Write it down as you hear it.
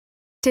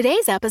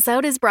Today's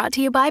episode is brought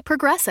to you by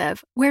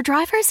Progressive, where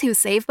drivers who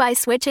save by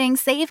switching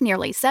save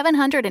nearly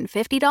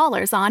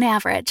 $750 on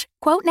average.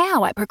 Quote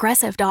now at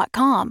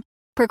Progressive.com.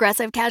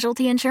 Progressive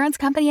Casualty Insurance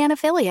Company and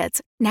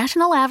Affiliates.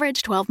 National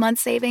average 12-month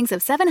savings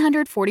of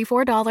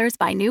 $744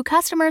 by new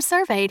customers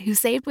surveyed who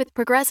saved with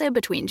Progressive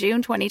between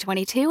June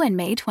 2022 and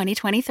May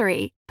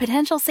 2023.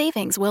 Potential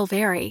savings will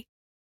vary.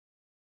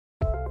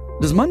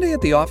 Does Monday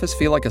at the office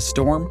feel like a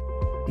storm?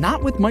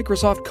 Not with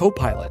Microsoft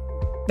Copilot.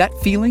 That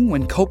feeling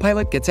when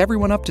Copilot gets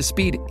everyone up to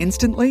speed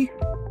instantly?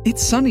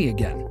 It's sunny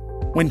again.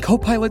 When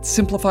Copilot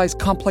simplifies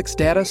complex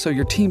data so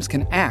your teams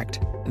can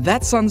act,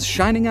 that sun's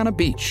shining on a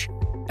beach.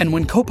 And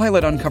when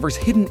Copilot uncovers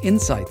hidden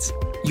insights,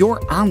 you're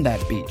on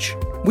that beach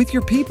with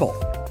your people,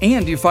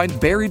 and you find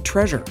buried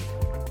treasure.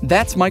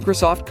 That's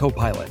Microsoft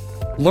Copilot.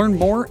 Learn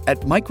more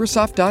at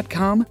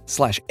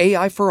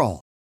Microsoft.com/AI for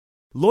all.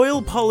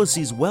 Loyal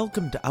Policies,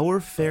 welcome to our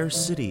fair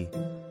city.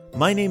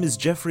 My name is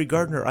Jeffrey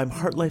Gardner. I'm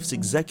HeartLife's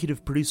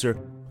executive producer.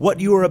 What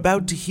you are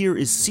about to hear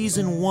is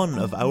Season 1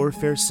 of Our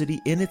Fair City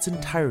in its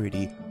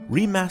entirety,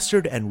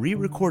 remastered and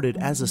re-recorded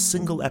as a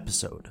single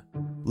episode.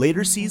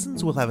 Later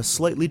seasons will have a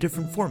slightly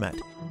different format.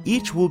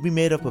 Each will be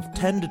made up of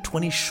 10 to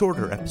 20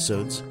 shorter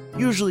episodes,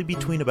 usually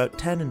between about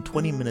 10 and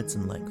 20 minutes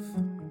in length.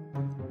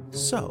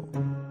 So,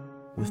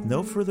 with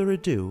no further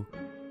ado,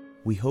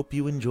 we hope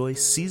you enjoy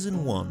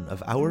Season 1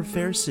 of Our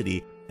Fair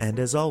City, and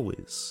as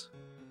always,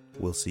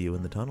 we'll see you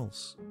in the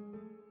tunnels.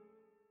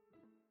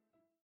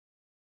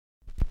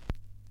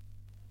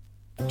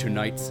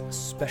 Tonight's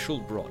special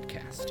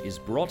broadcast is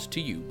brought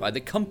to you by the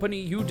company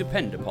you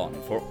depend upon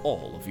for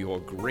all of your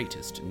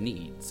greatest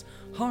needs,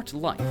 Heart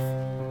Life.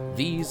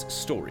 These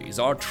stories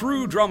are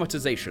true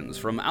dramatizations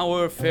from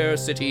our fair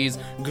city's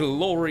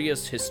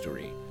glorious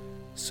history.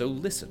 So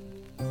listen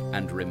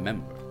and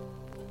remember,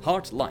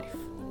 Heart Life,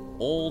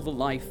 all the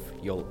life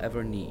you'll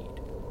ever need.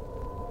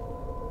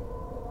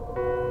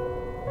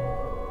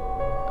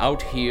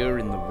 Out here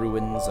in the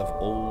ruins of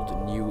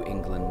old New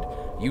England,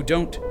 you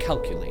don't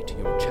calculate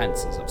your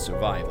chances of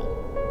survival.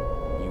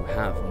 You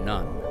have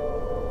none.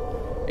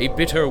 A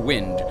bitter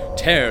wind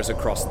tears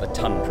across the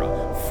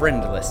tundra,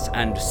 friendless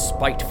and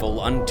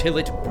spiteful, until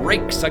it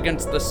breaks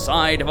against the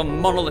side of a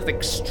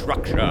monolithic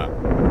structure.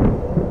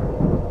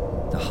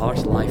 The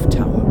Heart Life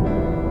Tower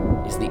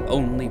is the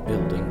only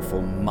building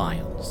for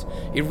miles,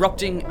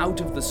 erupting out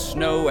of the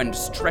snow and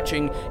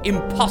stretching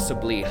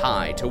impossibly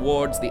high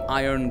towards the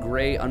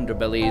iron-gray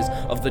underbellies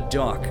of the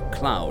dark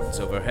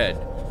clouds overhead.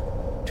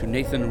 To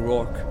Nathan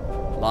Rourke,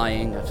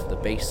 lying at the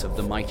base of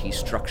the mighty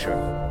structure,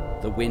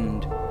 the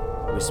wind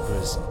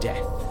whispers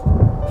death.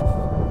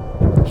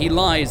 He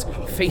lies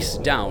face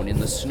down in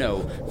the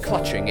snow,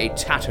 clutching a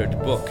tattered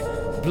book.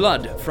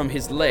 Blood from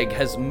his leg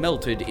has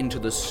melted into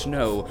the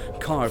snow,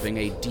 carving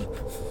a deep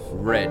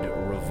red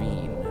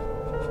ravine.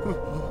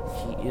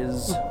 He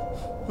is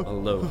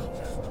alone,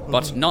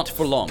 but not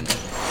for long.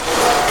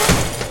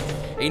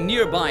 A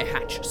nearby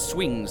hatch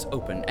swings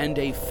open and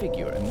a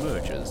figure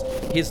emerges,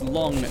 his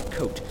long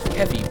coat,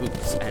 heavy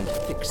boots, and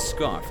thick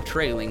scarf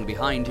trailing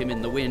behind him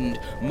in the wind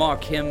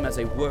mark him as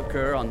a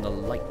worker on the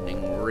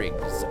lightning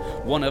rigs,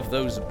 one of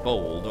those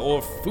bold or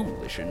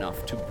foolish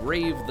enough to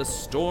brave the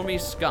stormy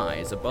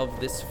skies above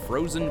this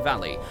frozen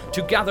valley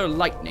to gather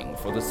lightning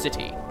for the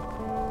city.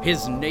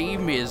 His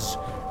name is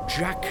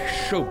Jack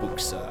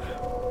Shobuksa.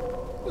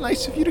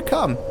 Nice of you to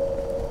come.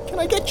 Can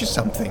I get you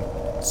something?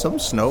 Some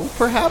snow,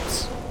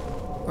 perhaps?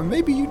 Or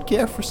maybe you'd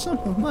care for some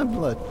of my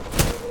blood.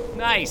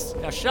 Nice.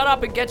 Now shut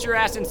up and get your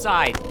ass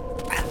inside.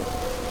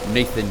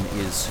 Nathan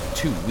is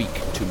too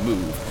weak to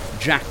move.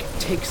 Jack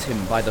takes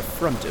him by the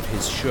front of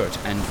his shirt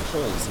and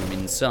pulls him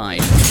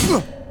inside.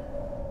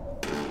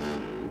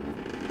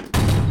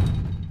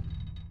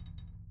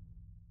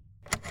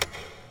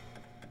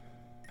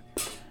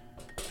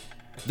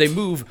 They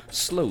move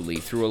slowly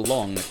through a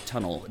long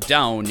tunnel,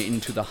 down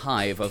into the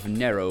hive of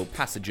narrow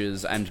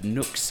passages and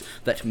nooks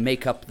that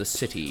make up the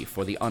city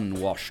for the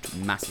unwashed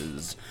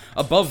masses.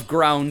 Above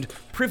ground,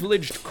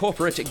 privileged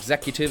corporate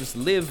executives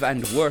live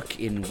and work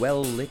in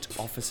well-lit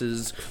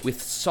offices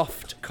with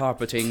soft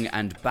carpeting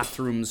and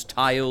bathrooms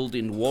tiled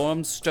in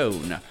warm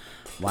stone,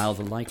 while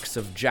the likes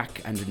of Jack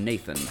and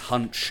Nathan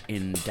hunch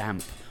in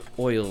damp,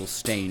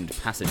 oil-stained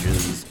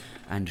passages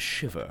and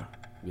shiver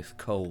with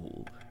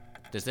cold.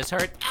 Does this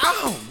hurt?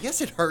 Ow!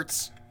 Yes, it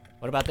hurts.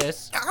 What about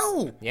this?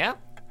 Ow! Yeah?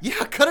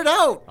 Yeah, cut it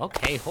out!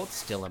 Okay, hold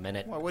still a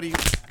minute. Why, what are you...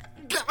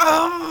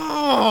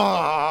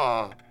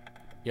 Ah!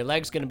 Your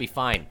leg's gonna be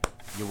fine.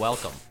 You're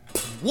welcome.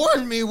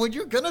 Warn me when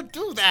you're gonna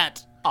do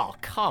that! Oh,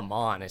 come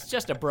on. It's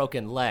just a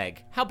broken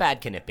leg. How bad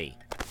can it be?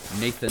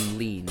 Nathan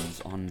leans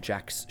on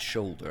Jack's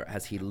shoulder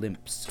as he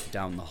limps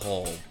down the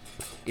hall.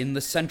 In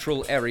the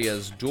central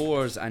areas,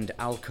 doors and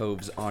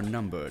alcoves are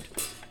numbered,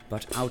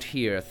 but out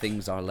here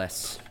things are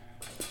less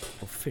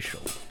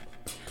official.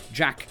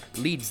 Jack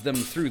leads them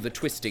through the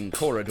twisting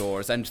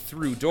corridors and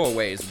through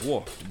doorways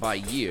warped by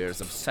years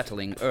of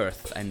settling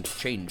earth and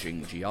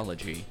changing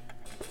geology.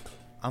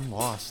 I'm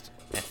lost.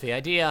 That's the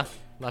idea.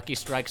 Lucky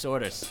strikes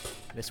orders.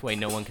 This way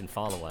no one can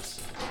follow us.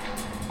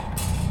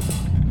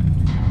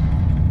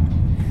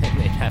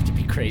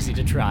 crazy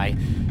to try.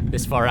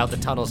 This far out, the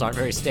tunnels aren't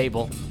very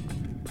stable.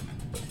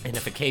 And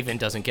if a cave-in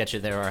doesn't get you,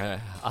 there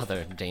are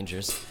other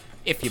dangers.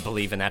 If you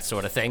believe in that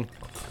sort of thing.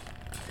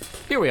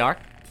 Here we are.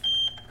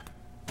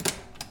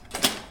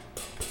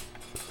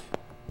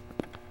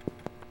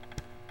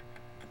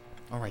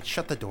 All right,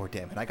 shut the door,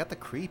 damn it. I got the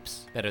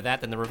creeps. Better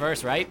that than the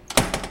reverse, right?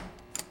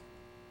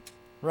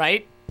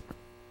 Right?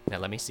 Now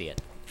let me see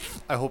it.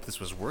 I hope this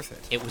was worth it.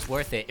 It was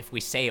worth it if we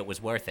say it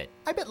was worth it.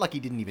 I bet Lucky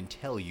didn't even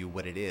tell you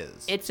what it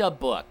is. It's a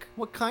book.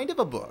 What kind of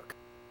a book?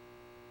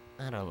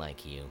 I don't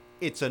like you.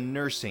 It's a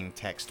nursing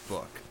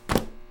textbook.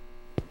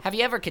 Have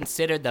you ever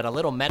considered that a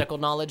little medical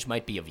knowledge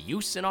might be of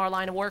use in our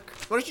line of work?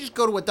 Why don't you just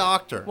go to a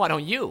doctor? Why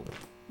don't you?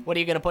 What are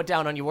you gonna put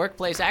down on your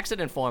workplace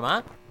accident form,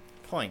 huh?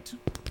 Point.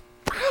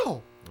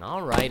 Ow!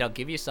 All right, I'll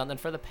give you something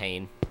for the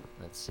pain.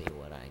 Let's see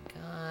what I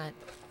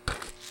got.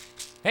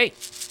 Hey,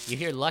 you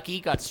hear Lucky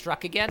got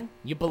struck again?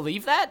 You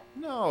believe that?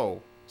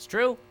 No. It's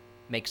true.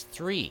 Makes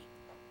 3.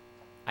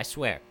 I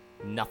swear,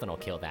 nothing will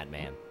kill that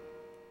man.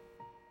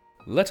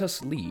 Let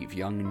us leave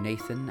young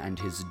Nathan and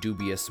his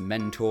dubious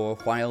mentor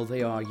while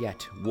they are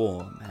yet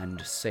warm and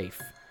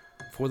safe,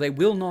 for they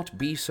will not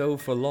be so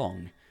for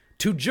long,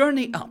 to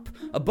journey up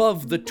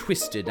above the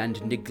twisted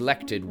and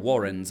neglected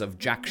warrens of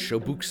Jack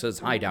Shobuksa's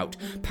hideout,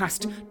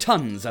 past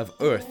tons of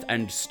earth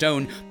and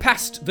stone,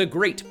 past the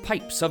great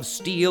pipes of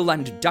steel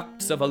and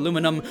ducts of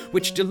aluminum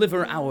which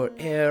deliver our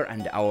air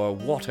and our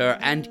water,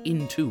 and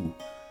into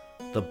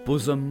the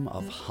bosom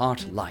of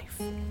Heart Life.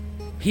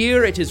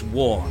 Here it is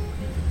warm,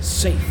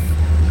 safe,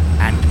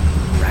 and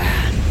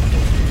grand.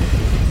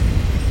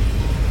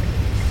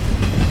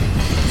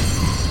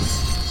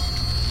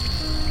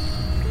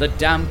 The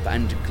damp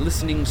and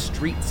glistening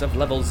streets of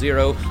Level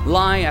 0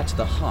 lie at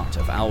the heart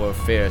of our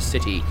fair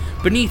city.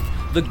 Beneath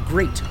the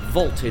great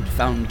vaulted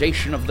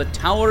foundation of the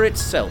tower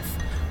itself,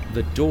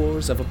 the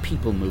doors of a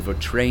people mover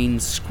train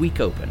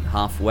squeak open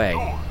halfway.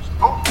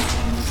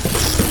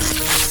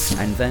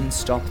 And then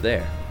stop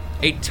there.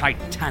 A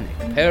titanic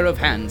pair of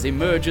hands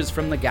emerges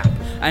from the gap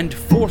and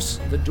force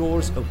the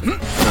doors open.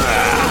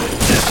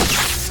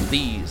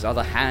 These are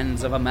the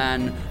hands of a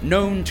man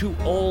known to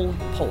all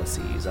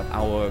policies of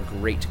our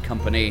great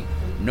company,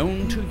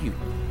 known to you,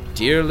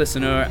 dear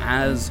listener,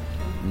 as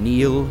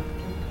Neil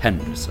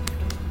Henderson.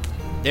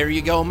 There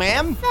you go,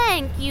 ma'am.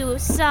 Thank you,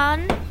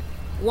 son.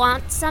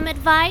 Want some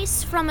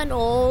advice from an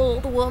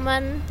old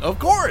woman? Of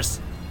course.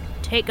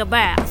 Take a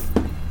bath.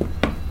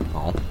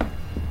 Oh.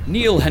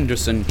 Neil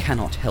Henderson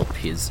cannot help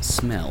his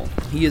smell.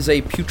 He is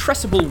a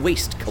putrescible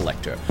waste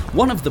collector,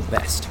 one of the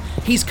best.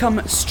 He's come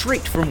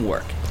straight from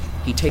work.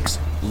 He takes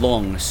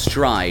long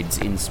strides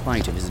in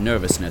spite of his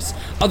nervousness.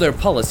 Other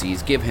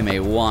policies give him a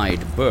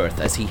wide berth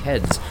as he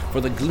heads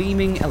for the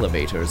gleaming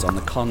elevators on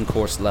the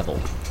concourse level.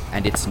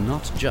 And it's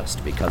not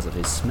just because of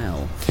his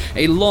smell.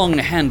 A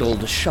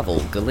long-handled shovel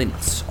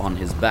glints on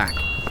his back.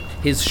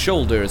 His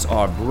shoulders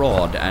are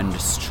broad and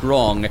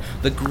strong.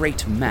 The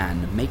great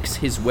man makes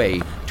his way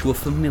to a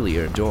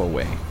familiar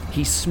doorway.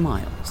 He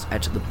smiles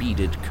at the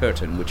beaded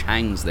curtain which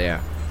hangs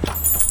there.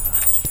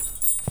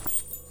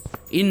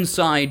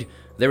 Inside,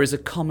 there is a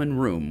common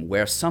room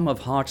where some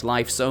of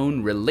HeartLife's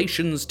own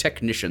relations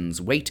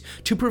technicians wait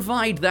to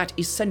provide that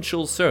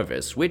essential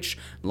service which,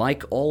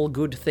 like all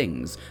good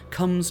things,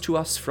 comes to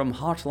us from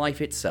HeartLife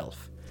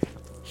itself.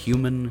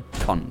 Human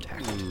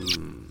contact.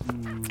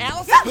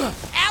 Allison!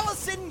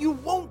 Allison, you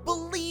won't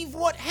believe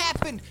what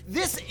happened.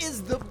 This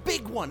is the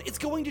big one. It's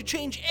going to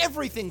change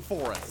everything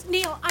for us.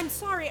 Neil, I'm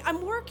sorry.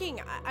 I'm working.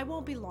 I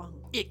won't be long.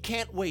 It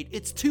can't wait.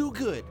 It's too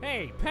good.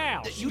 Hey,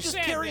 pal. You just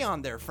carry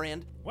on there,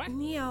 friend. What?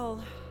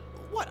 Neil.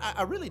 What?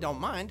 I really don't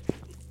mind.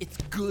 It's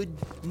good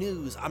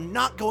news. I'm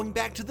not going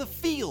back to the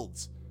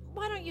fields.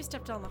 Why don't you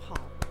step down the hall?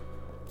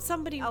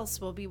 Somebody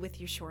else will be with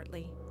you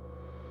shortly.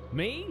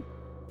 Me?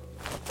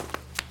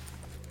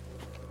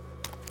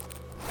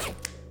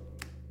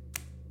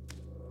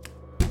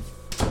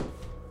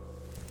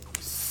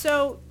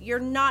 So, you're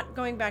not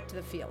going back to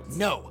the fields?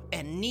 No,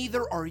 and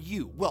neither are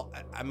you. Well,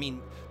 I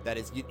mean, that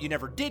is, you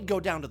never did go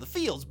down to the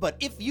fields, but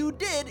if you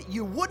did,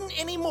 you wouldn't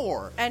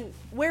anymore. And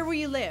where will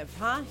you live,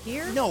 huh?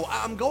 Here? No,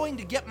 I'm going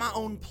to get my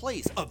own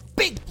place, a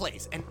big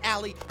place. And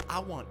Allie, I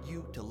want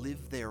you to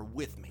live there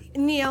with me.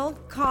 Neil,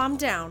 calm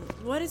down.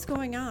 What is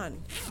going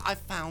on? I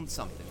found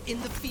something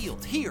in the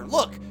fields. Here,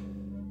 look.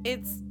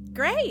 It's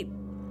great.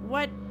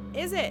 What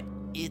is it?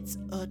 It's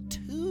a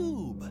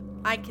tube.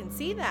 I can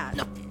see that.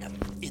 No,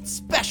 it's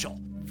special.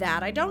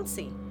 That I don't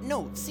see.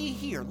 No, see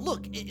here.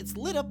 Look, it's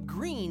lit up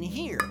green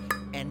here,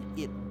 and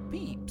it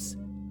beeps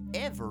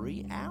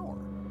every hour.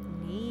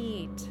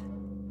 Neat.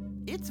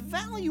 It's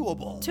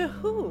valuable. To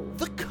who?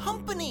 The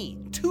company.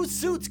 2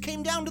 suits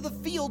came down to the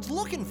fields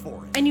looking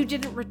for it. And you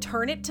didn't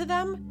return it to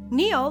them?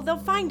 Neil, they'll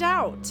find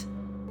out.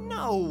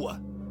 No.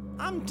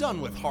 I'm done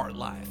with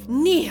HeartLife.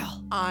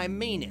 Neil! I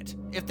mean it.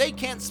 If they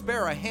can't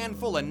spare a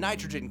handful of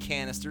nitrogen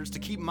canisters to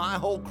keep my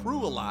whole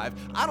crew alive,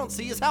 I don't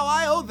see as how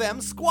I owe them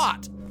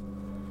squat.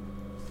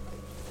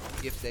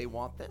 If they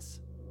want this,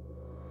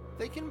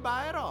 they can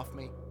buy it off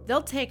me.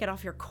 They'll take it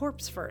off your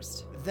corpse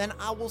first. Then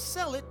I will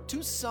sell it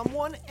to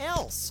someone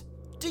else.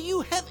 Do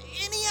you have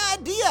any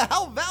idea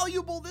how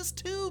valuable this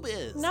tube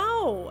is?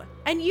 No,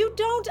 and you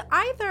don't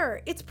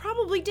either. It's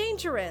probably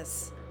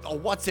dangerous. Oh,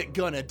 what's it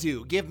gonna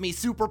do? Give me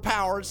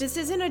superpowers? This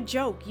isn't a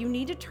joke. You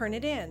need to turn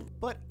it in.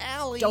 But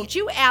Allie... Don't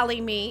you Allie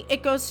me.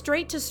 It goes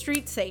straight to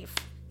Street Safe.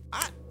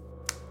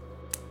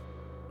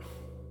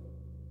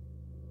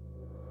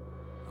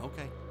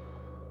 Okay.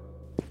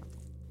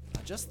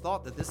 I just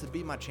thought that this would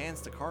be my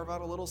chance to carve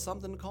out a little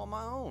something to call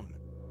my own.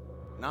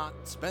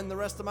 Not spend the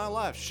rest of my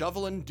life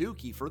shoveling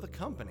dookie for the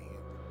company.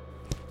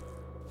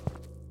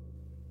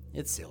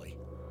 It's silly.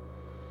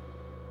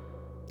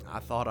 I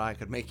thought I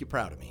could make you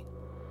proud of me.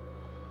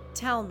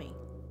 Tell me.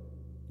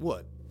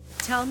 What?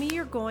 Tell me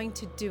you're going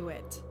to do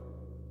it.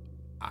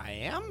 I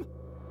am?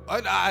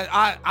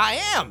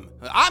 I am.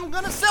 I'm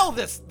gonna sell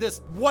this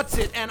what's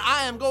it, and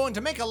I am going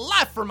to make a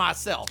life for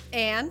myself.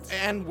 And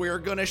we're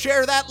gonna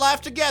share that life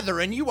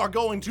together, and you are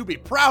going to be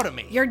proud of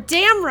me. You're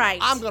damn right.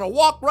 I'm gonna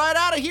walk right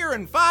out of here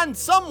and find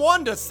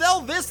someone to sell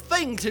this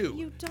thing to.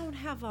 You don't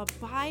have a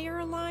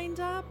buyer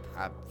lined up?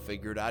 I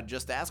figured I'd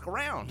just ask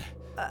around.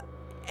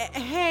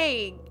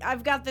 Hey,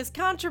 I've got this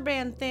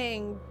contraband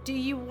thing. Do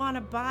you want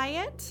to buy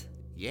it?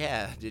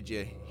 Yeah, did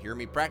you hear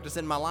me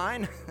practicing my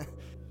line?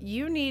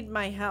 You need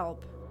my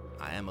help.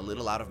 I am a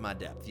little out of my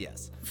depth,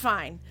 yes.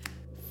 Fine.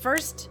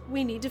 First,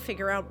 we need to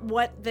figure out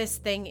what this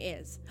thing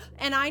is.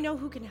 And I know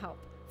who can help.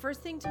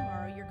 First thing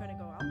tomorrow, you're going to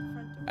go out the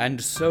front door.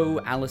 And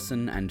so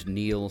Allison and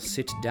Neil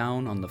sit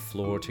down on the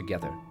floor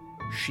together,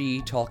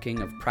 she talking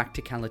of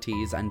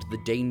practicalities and the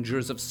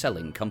dangers of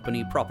selling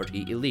company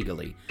property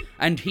illegally,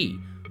 and he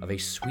of a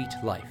sweet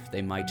life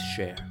they might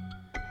share.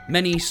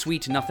 Many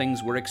sweet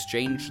nothings were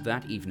exchanged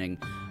that evening,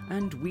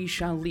 and we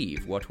shall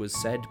leave what was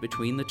said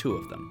between the two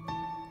of them,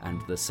 and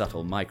the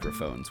subtle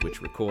microphones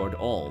which record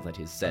all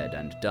that is said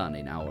and done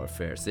in our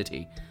fair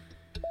city.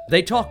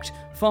 They talked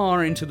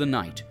far into the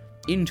night,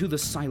 into the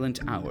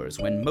silent hours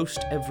when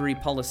most every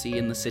policy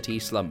in the city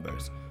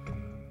slumbers.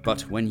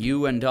 But when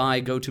you and I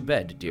go to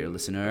bed, dear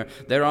listener,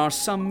 there are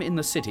some in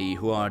the city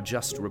who are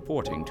just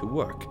reporting to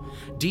work.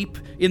 Deep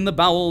in the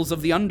bowels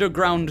of the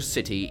underground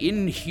city,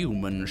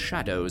 inhuman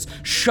shadows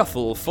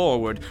shuffle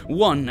forward,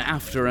 one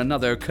after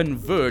another,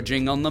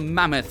 converging on the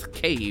mammoth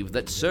cave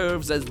that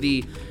serves as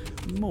the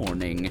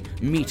morning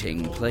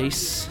meeting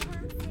place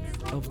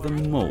of the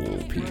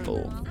mole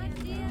people.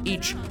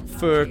 Each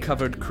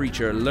fur-covered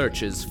creature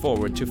lurches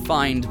forward to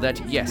find that,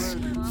 yes,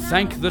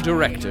 thank the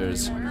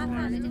directors,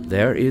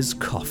 there is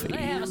coffee.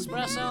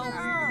 Espresso. All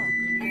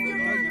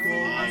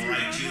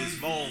right, you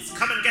moles,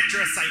 come and get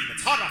your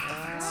assignments. Hot off the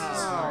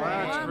fences. Oh,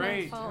 that's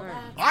great.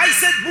 I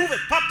said move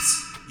it,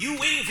 pups. You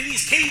waiting for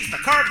these caves to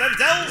carve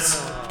themselves?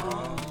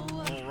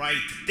 All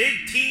right,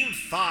 dig team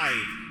 5.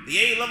 The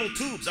A-level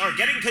tubes are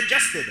getting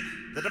congested.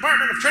 The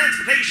Department of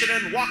Transportation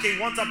and Walking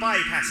wants a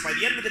bypass by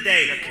the end of the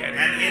day.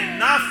 And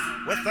enough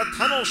with the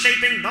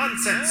tunnel-shaping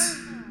nonsense.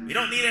 We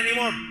don't need any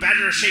more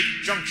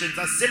badger-shaped junctions.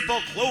 A simple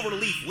clover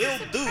leaf will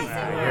do.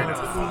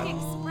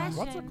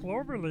 What's a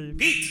clover leaf?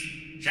 Pete,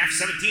 Shaft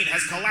 17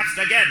 has collapsed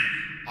again.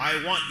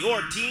 I want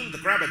your team to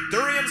grab a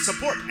Durium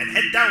support and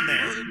head down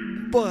there.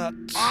 But...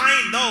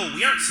 I know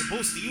we aren't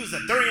supposed to use the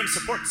Durium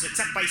supports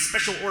except by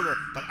special order,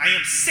 but I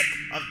am sick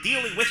of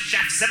dealing with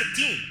Shaft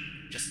 17.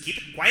 Just keep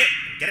it quiet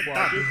and get it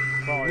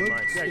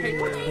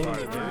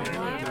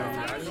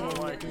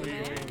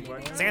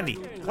done. Sandy,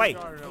 Clay,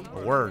 a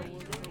word.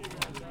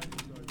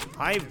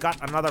 I've got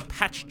another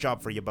patch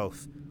job for you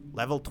both.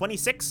 Level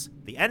 26,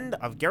 the end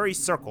of Gary's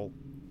Circle.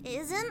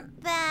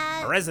 Isn't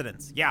that... A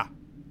residence, yeah.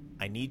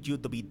 I need you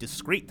to be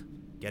discreet.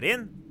 Get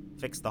in,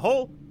 fix the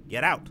hole,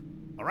 get out.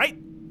 All right?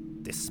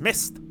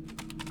 Dismissed.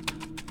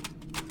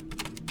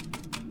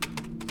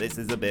 This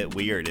is a bit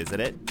weird, isn't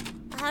it?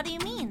 How do you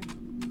mean?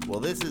 Well,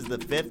 this is the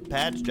 5th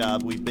patch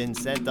job we've been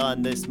sent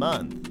on this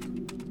month.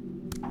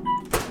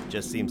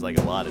 Just seems like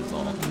a lot is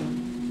all. Doors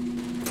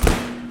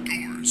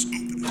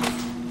open.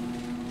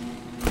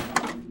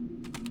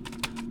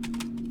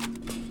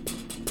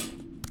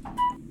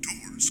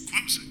 Doors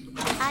closing.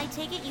 I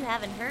take it you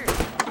haven't heard.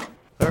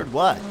 Heard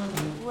what?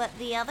 What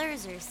the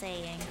others are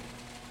saying.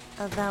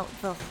 About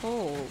the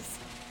holes.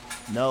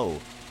 No.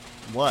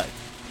 What?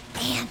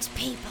 Ant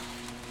people.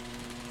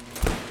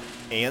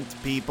 Ant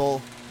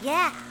people?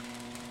 Yeah.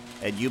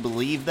 And you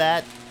believe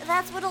that?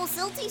 That's what old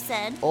Silty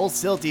said. Old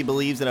Silty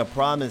believes in a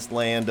promised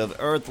land of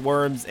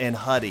earthworms and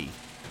Huddy.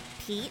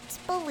 Pete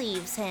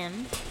believes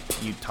him.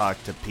 You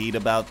talked to Pete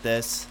about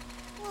this?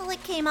 Well,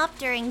 it came up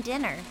during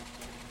dinner.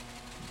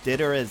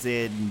 Dinner as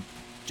in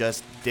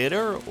just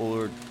dinner?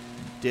 Or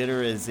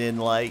dinner as in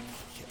like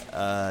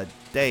a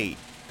date?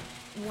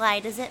 Why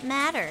does it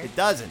matter? It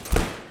doesn't.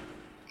 Level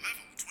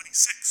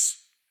 26.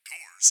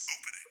 Doors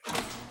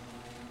opening.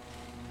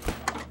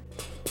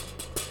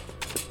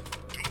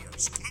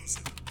 Doors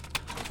closing.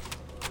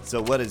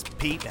 So what does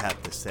Pete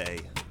have to say?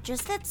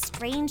 Just that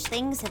strange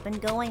things have been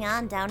going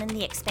on down in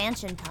the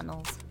expansion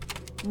tunnels.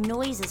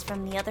 Noises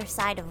from the other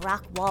side of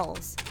rock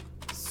walls.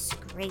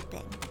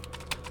 Scraping.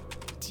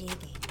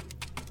 Digging.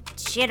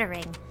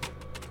 Chittering.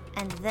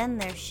 And then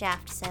there's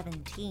Shaft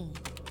 17.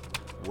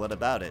 What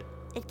about it?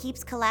 It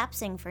keeps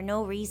collapsing for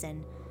no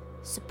reason.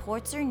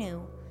 Supports are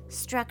new,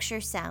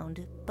 structure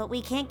sound, but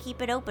we can't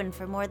keep it open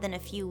for more than a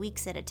few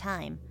weeks at a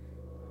time.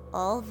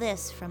 All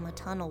this from a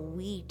tunnel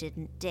we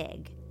didn't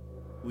dig.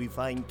 We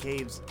find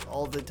caves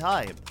all the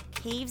time.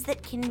 Caves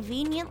that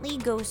conveniently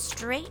go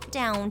straight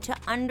down to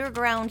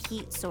underground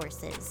heat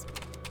sources.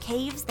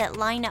 Caves that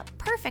line up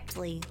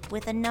perfectly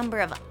with a number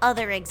of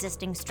other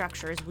existing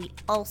structures we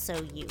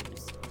also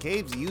use.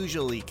 Caves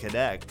usually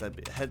connect,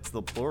 hence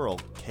the plural,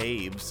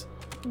 caves.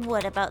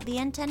 What about the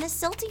antenna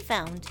Silty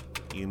found?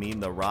 You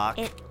mean the rock?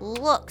 It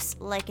looks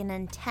like an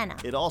antenna.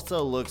 It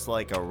also looks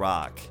like a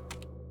rock.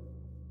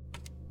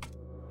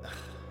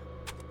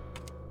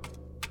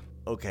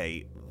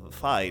 Okay,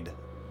 fine.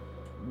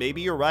 Maybe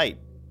you're right.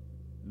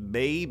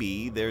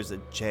 Maybe there's a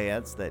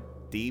chance that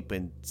deep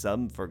in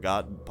some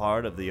forgotten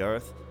part of the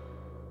earth,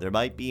 there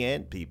might be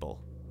ant people.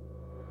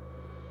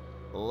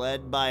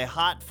 Led by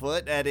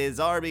Hotfoot and his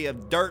army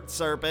of dirt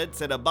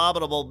serpents and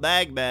abominable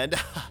magmen.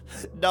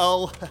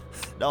 No,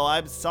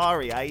 I'm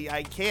sorry.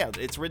 I can't.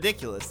 It's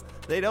ridiculous.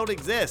 They don't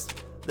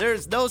exist.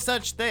 There's no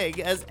such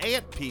thing as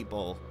ant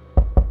people.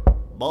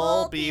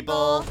 Mole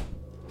people.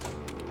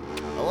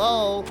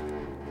 Hello?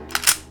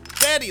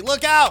 Danny,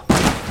 look out!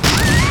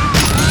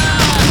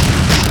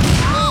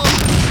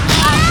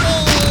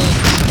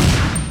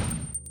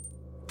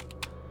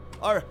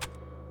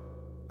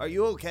 Are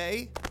you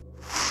okay?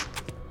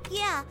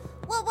 Yeah,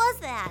 what was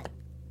that?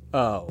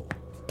 Oh,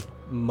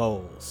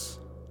 moles.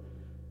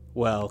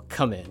 Well,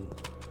 come in.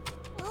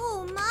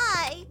 Oh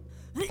my!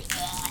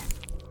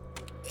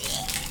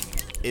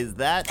 Is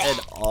that an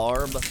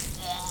arm?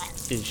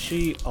 Is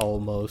she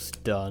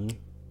almost done?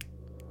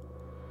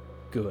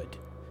 Good.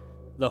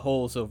 The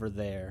hole's over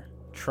there.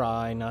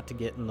 Try not to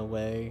get in the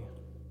way.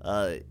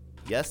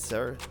 Yes,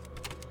 sir.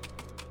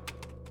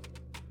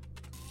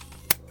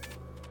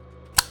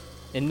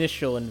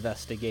 Initial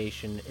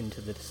investigation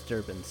into the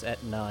disturbance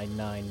at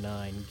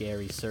 999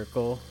 Gary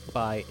Circle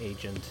by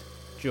Agent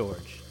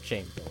George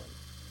Chamberlain.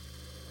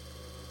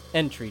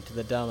 Entry to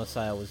the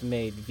domicile was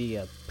made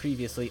via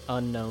previously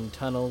unknown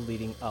tunnel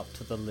leading up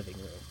to the living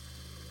room.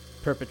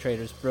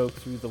 Perpetrators broke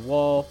through the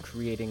wall,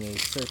 creating a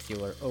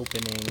circular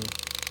opening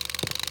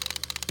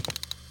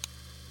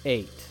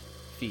 8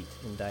 feet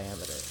in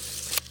diameter.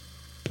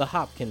 The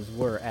Hopkins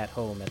were at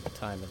home at the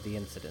time of the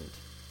incident.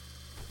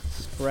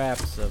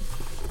 Scraps of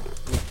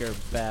wicker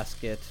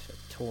basket,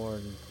 a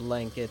torn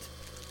blanket,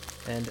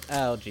 and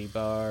algae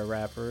bar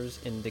wrappers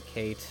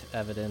indicate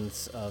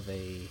evidence of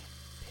a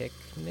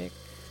picnic.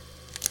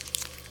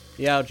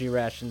 The algae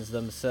rations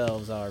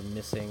themselves are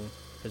missing,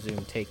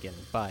 presumed taken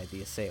by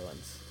the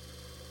assailants.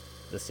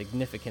 The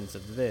significance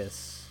of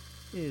this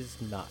is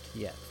not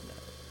yet known.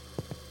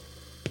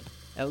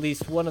 At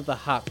least one of the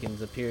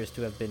Hopkins appears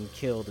to have been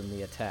killed in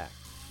the attack.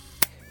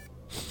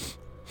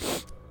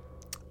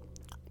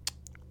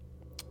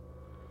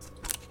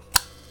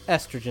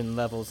 Estrogen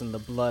levels in the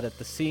blood at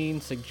the scene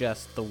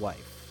suggest the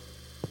wife.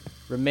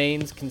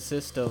 Remains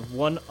consist of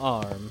one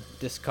arm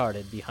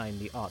discarded behind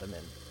the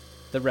ottoman,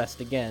 the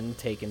rest again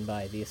taken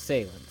by the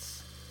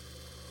assailants.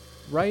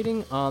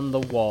 Writing on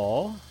the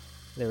wall,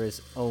 there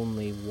is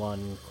only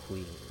one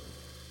queen.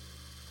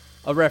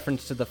 A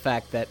reference to the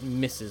fact that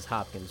Mrs.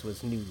 Hopkins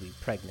was newly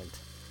pregnant.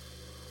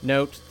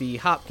 Note, the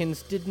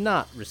Hopkins did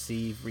not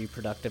receive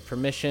reproductive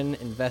permission.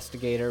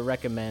 Investigator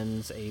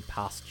recommends a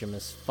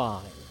posthumous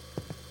fine.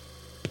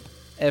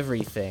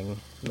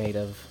 Everything made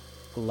of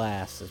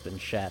glass has been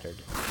shattered.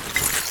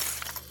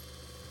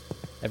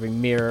 Every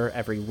mirror,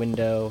 every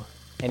window,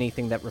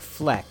 anything that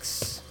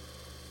reflects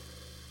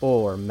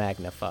or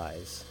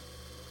magnifies.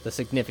 The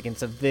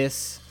significance of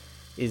this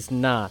is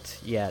not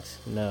yet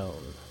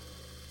known.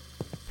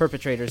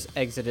 Perpetrators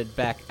exited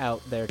back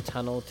out their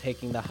tunnel,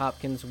 taking the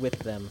Hopkins with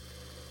them.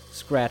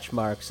 Scratch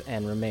marks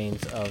and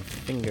remains of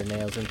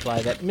fingernails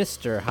imply that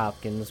Mr.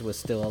 Hopkins was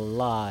still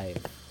alive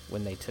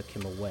when they took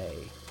him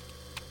away.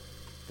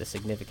 The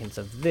significance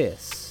of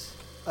this...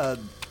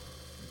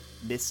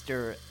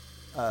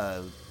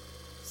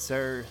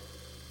 Sir,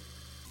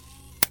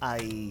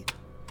 I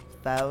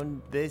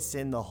found this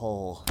in the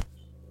hole.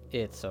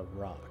 It's a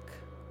rock.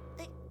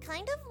 It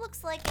kind of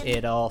looks like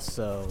It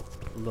also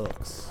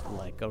looks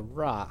like a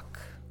rock.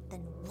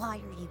 Then why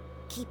are you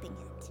keeping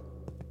it?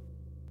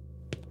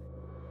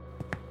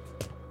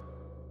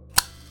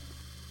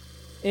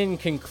 In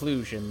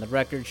conclusion, the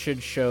record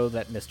should show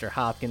that Mr.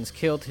 Hopkins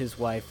killed his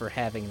wife for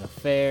having an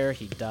affair.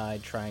 He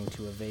died trying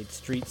to evade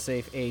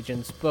street-safe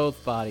agents.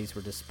 Both bodies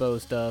were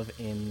disposed of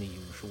in the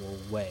usual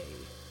way.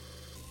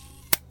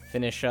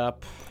 Finish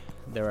up.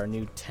 There are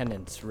new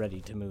tenants ready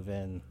to move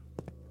in.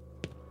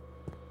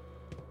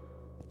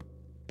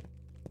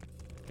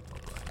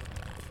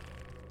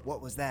 What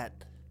was that?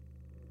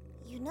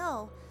 You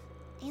know,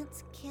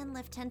 ants can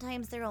lift 10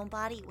 times their own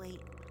body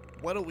weight.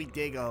 Why don't we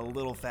dig a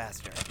little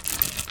faster?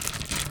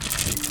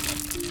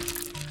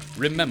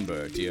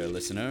 Remember, dear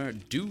listener,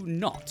 do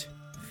not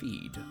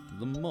feed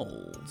the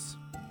moles.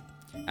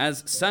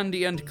 As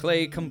Sandy and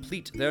Clay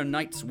complete their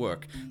night's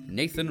work,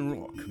 Nathan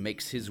Rourke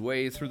makes his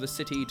way through the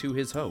city to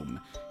his home.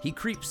 He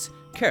creeps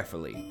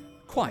carefully,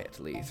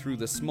 quietly through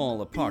the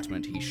small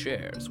apartment he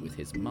shares with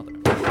his mother.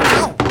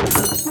 I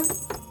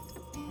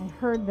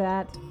heard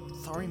that.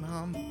 Sorry,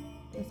 Mom.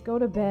 Just go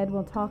to bed.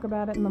 We'll talk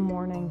about it in the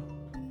morning.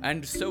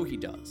 And so he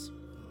does.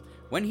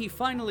 When he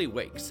finally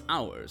wakes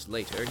hours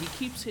later, he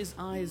keeps his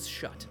eyes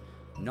shut,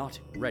 not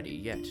ready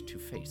yet to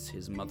face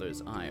his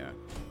mother's ire.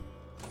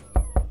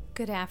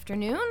 Good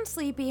afternoon,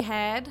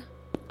 sleepyhead.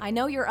 I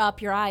know you're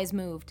up, your eyes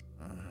moved.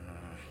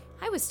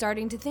 I was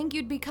starting to think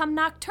you'd become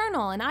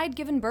nocturnal and I'd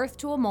given birth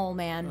to a mole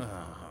man.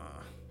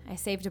 I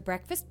saved a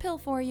breakfast pill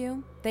for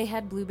you. They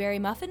had blueberry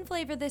muffin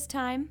flavor this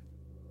time.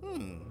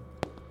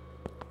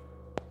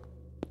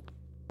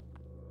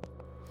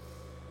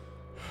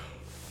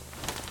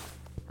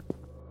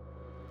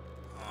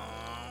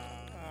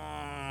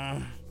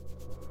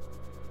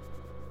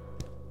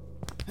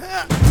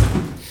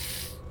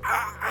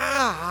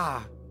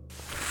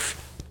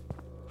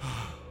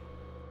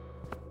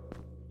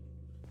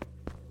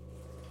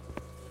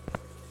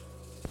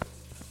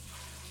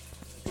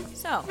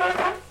 So,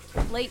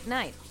 late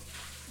night.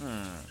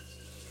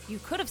 You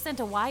could have sent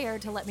a wire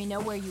to let me know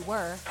where you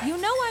were. You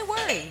know I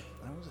worry.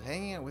 I was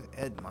hanging out with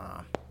Ed,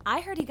 Mom.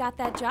 I heard he got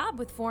that job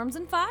with forms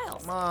and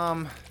files.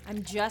 Mom.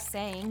 I'm just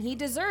saying he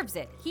deserves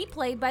it. He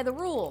played by the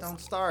rules. Don't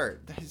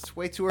start. It's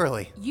way too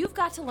early. You've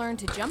got to learn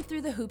to jump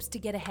through the hoops to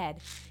get ahead.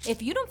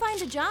 If you don't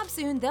find a job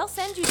soon, they'll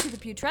send you to the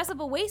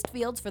putrescible waste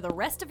fields for the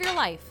rest of your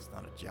life. It's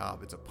not a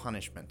job, it's a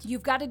punishment.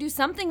 You've got to do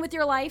something with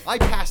your life. I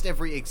passed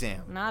every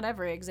exam. Not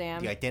every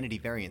exam. The identity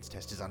variance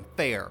test is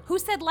unfair. Who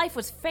said life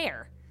was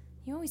fair?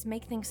 You always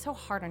make things so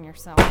hard on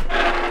yourself.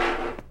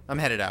 I'm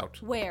headed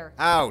out. Where?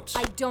 Out.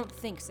 I don't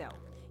think so.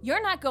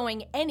 You're not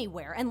going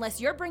anywhere unless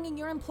you're bringing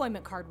your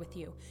employment card with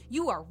you.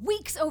 You are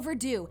weeks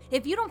overdue.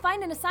 If you don't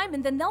find an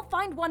assignment, then they'll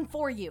find one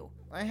for you.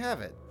 I have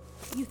it.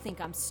 You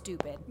think I'm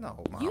stupid.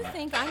 No, Mom. You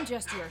think I'm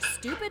just your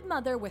stupid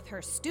mother with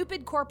her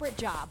stupid corporate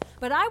job.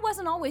 But I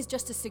wasn't always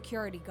just a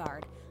security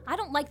guard. I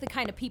don't like the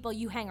kind of people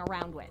you hang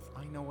around with.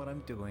 I know what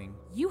I'm doing.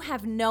 You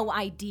have no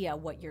idea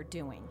what you're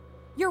doing.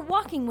 You're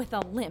walking with a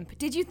limp.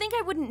 Did you think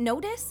I wouldn't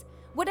notice?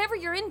 Whatever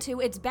you're into,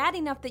 it's bad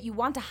enough that you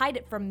want to hide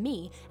it from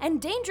me, and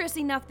dangerous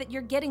enough that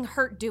you're getting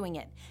hurt doing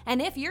it.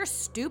 And if your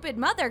stupid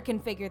mother can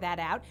figure that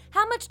out,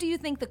 how much do you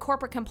think the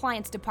corporate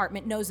compliance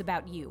department knows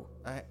about you?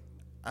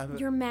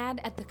 You're mad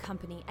at the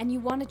company, and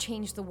you want to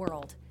change the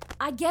world.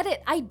 I get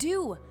it, I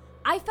do.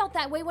 I felt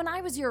that way when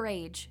I was your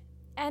age.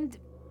 And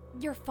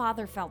your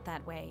father felt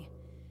that way.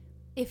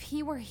 If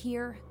he were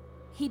here,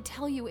 he'd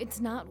tell you it's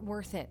not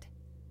worth it.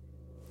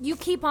 You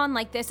keep on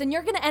like this, and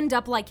you're gonna end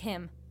up like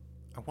him.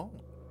 I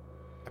won't.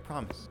 I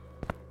promise.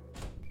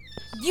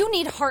 You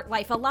need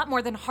Heartlife a lot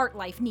more than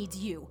Heartlife needs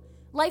you.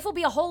 Life will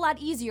be a whole lot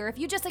easier if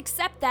you just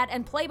accept that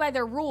and play by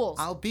their rules.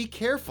 I'll be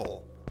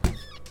careful.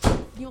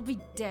 You'll be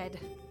dead.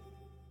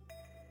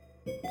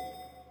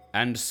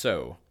 And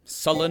so,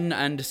 sullen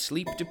and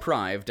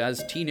sleep-deprived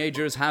as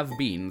teenagers have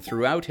been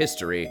throughout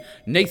history,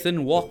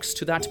 Nathan walks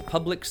to that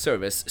public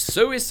service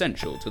so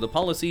essential to the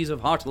policies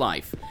of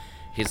Heartlife,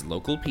 his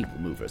local people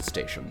mover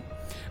station,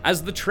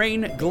 as the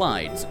train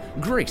glides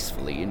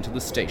gracefully into the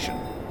station.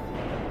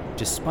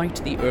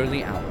 Despite the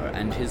early hour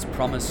and his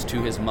promise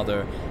to his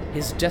mother,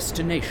 his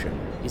destination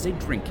is a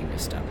drinking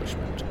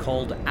establishment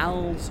called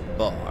Al's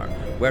Bar,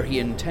 where he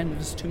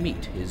intends to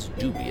meet his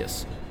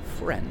dubious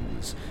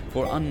friends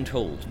for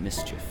untold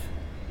mischief.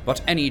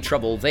 But any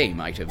trouble they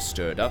might have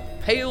stirred up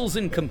pales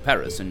in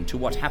comparison to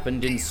what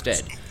happened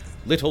instead.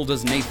 Little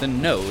does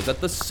Nathan know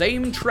that the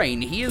same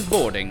train he is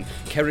boarding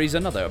carries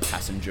another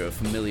passenger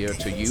familiar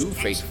to you,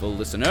 faithful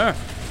listener.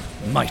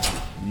 Mighty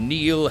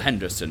Neil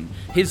Henderson,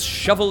 his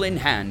shovel in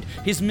hand,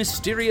 his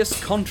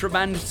mysterious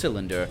contraband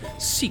cylinder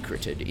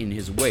secreted in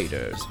his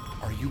waders.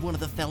 Are you one of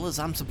the fellas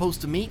I'm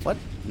supposed to meet? What?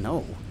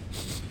 No.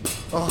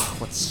 Oh,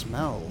 what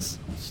smells.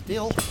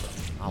 Still,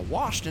 I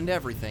washed and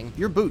everything.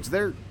 Your boots,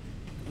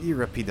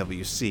 you're a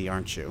PWC,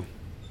 aren't you?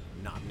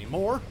 Not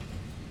anymore.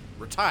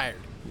 Retired.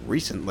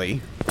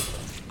 Recently.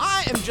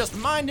 I am just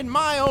minding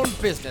my own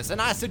business, and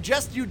I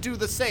suggest you do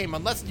the same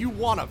unless you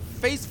want a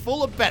face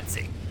full of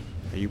Betsy.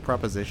 Are you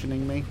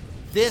propositioning me?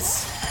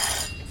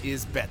 This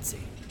is Betsy.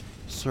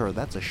 Sir,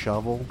 that's a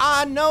shovel.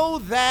 I know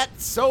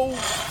that, so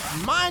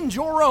mind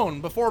your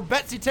own before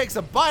Betsy takes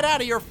a bite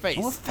out of your face.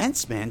 No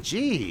offense, man.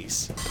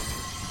 Jeez.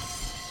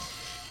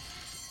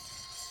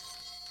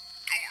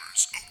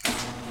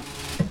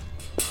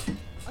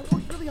 I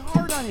worked really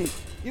hard on it.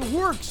 It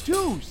works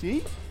too,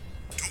 see?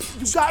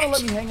 You gotta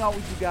let me hang out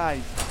with you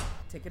guys.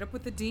 Take it up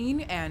with the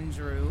dean,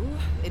 Andrew.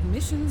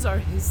 Admissions are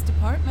his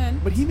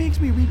department. But he makes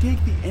me retake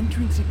the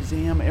entrance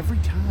exam every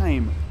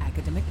time.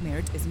 Academic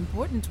merit is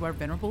important to our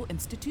venerable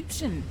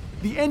institution.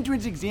 The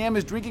entrance exam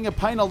is drinking a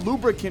pint of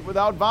lubricant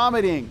without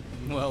vomiting.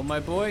 Well, my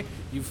boy,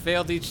 you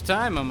failed each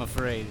time, I'm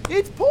afraid.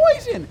 It's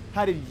poison!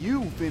 How did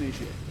you finish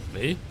it?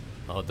 Me?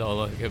 Oh, don't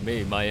look at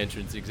me. My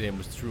entrance exam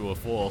was true or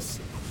false.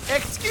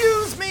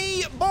 Excuse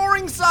me,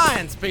 boring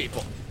science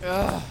people.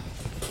 Ugh.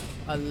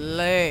 A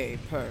lay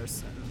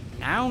person.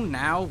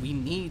 Now, we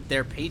need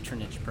their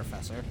patronage,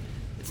 Professor.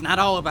 It's not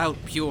all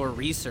about pure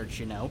research,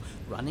 you know.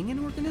 Running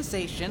an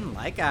organization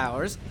like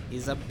ours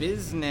is a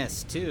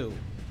business, too.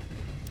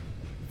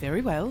 Very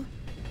well.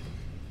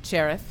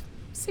 Sheriff,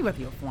 see what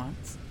the oath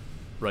wants.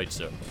 Right,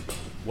 sir.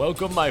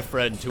 Welcome, my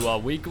friend, to our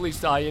weekly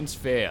science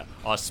fair.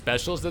 Our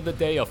specials of the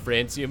day are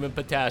francium and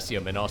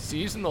potassium, and our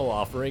seasonal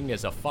offering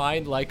is a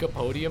fine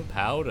lycopodium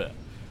powder.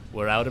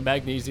 We're out of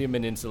magnesium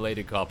and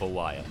insulated copper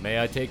wire. May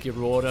I take your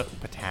order?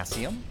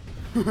 Potassium?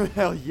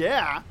 Hell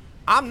yeah!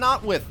 I'm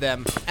not with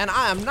them, and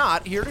I am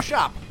not here to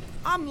shop.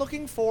 I'm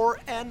looking for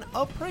an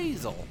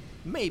appraisal,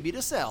 maybe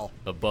to sell.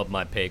 Above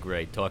my pay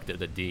grade. Talk to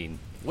the dean.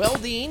 Well,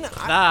 Dean,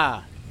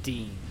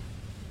 Dean.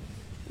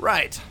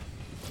 Right.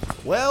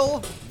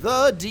 Well,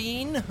 the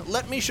Dean,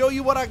 let me show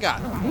you what I got.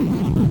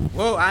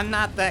 Whoa, I'm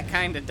not that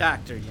kind of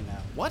doctor, you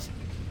know. What?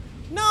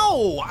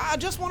 No, I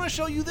just want to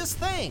show you this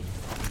thing.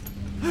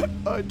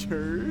 A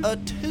turd? A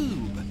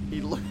tube.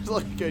 He looks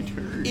like a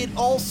turd. It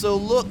also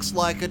looks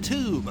like a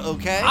tube,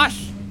 okay?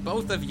 Hush,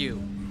 both of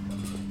you.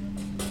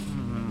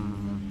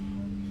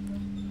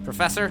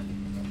 Professor?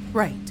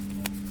 Right.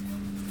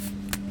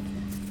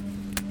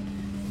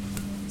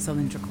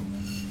 Cylindrical.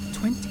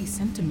 20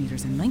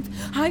 centimeters in length.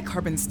 High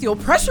carbon steel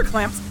pressure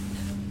clamps.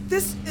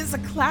 This is a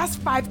class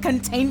 5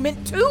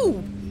 containment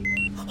tube.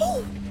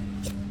 Oh,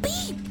 it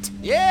beeped.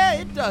 Yeah,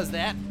 it does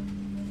that.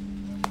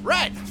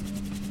 Right.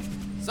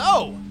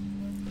 So,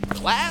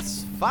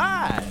 class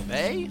 5,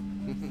 eh?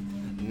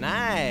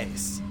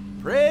 Nice.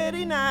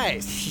 Pretty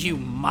nice. You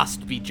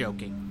must be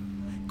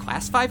joking.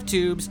 Class 5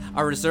 tubes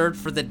are reserved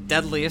for the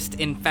deadliest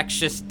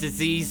infectious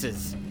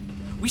diseases.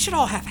 We should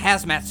all have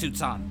hazmat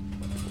suits on.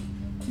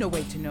 No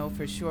way to know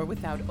for sure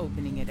without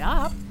opening it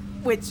up,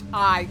 which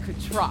I could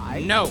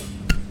try. No,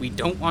 we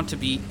don't want to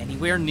be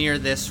anywhere near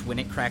this when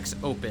it cracks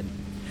open.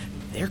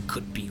 There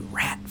could be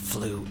rat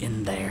flu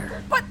in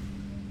there. But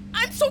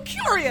I'm so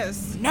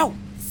curious. No.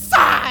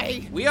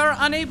 Sigh! We are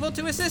unable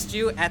to assist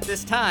you at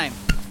this time.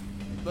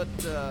 But,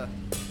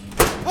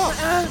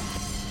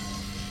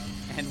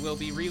 And we'll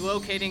be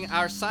relocating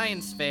our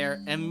science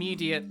fair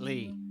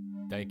immediately.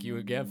 Thank you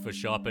again for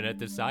shopping at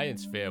the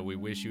science fair. We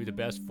wish you the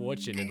best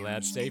fortune in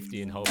lab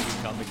safety and hope you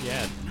come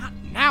again. Not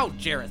now,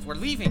 Jareth. We're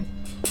leaving.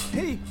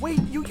 Hey, wait,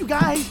 you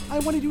guys. I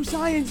want to do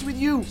science with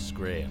you.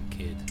 Scram,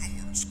 kid.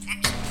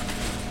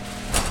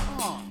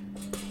 Oh,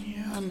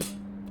 man.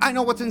 I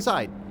know what's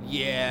inside.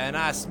 Yeah, and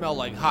I smell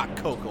like hot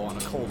cocoa on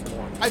a cold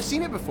morning. I've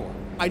seen it before.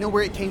 I know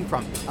where it came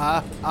from.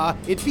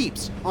 It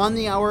beeps on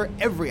the hour,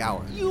 every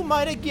hour. You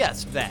might have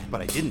guessed that.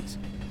 But I didn't.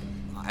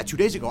 2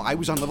 days ago, I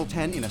was on level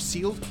 10 in a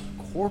sealed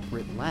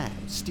corporate lab,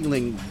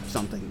 stealing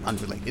something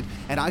unrelated,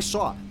 and I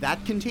saw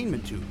that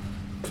containment tube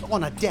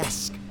on a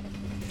desk.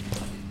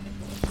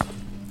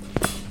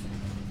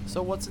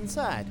 So what's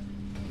inside?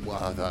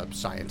 Well, the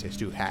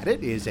scientist who had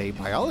it is a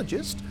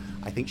biologist.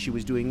 I think she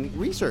was doing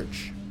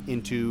research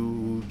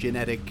into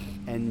genetic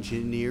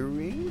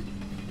engineering.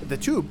 The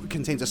tube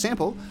contains a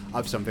sample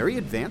of some very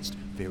advanced,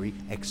 very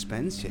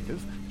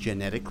expensive,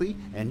 genetically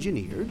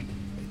engineered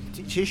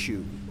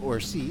tissue or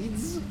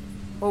seeds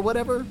or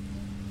whatever.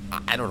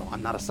 I don't know.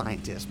 I'm not a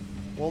scientist.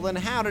 Well, then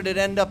how did it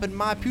end up in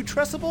my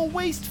putrescible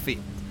waste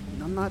field?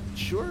 I'm not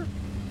sure.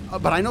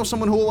 But I know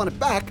someone who will want it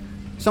back.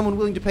 Someone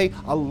willing to pay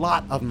a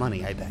lot of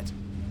money, I bet.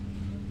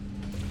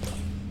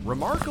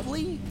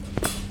 Remarkably,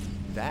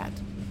 that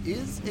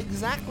is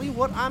exactly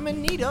what I'm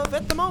in need of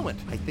at the moment.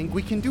 I think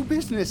we can do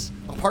business.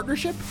 A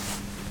partnership?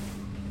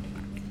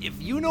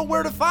 If you know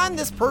where to find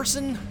this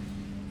person,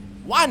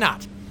 why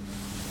not?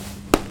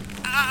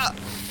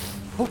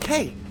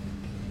 Okay.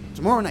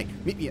 Tomorrow night,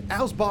 meet me at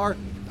Al's bar.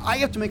 I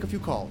have to make a few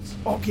calls.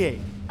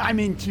 Okay, I'm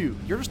in too.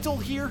 You're still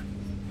here?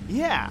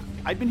 Yeah,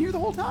 I've been here the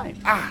whole time.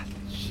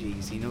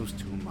 Jeez, he knows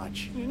too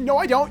much. No,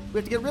 I don't. We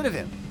have to get rid of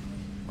him.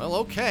 Well,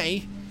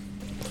 okay.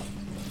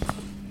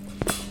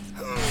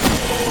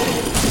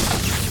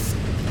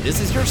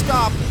 This is your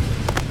stop.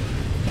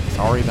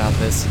 Sorry about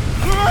this.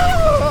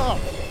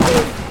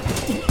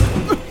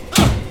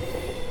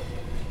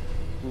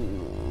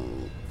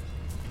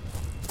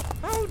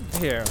 Oh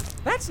dear,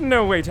 that's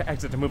no way to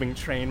exit a moving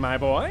train, my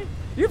boy.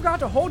 You've got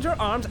to hold your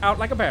arms out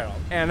like a barrel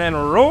and then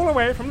roll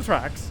away from the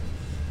tracks.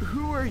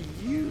 Who are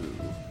you?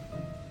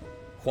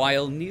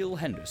 While Neil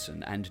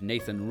Henderson and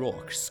Nathan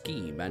Rourke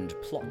scheme and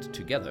plot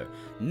together,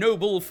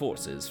 noble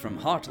forces from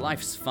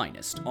HeartLife's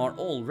finest are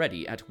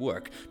already at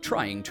work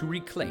trying to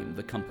reclaim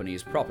the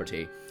company's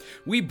property.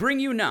 We bring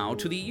you now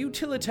to the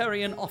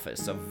utilitarian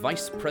office of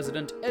Vice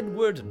President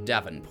Edward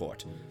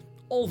Davenport.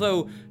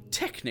 Although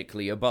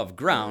technically above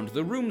ground,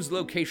 the room's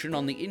location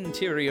on the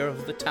interior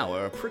of the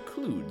tower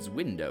precludes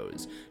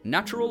windows,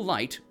 natural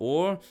light,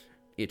 or,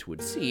 it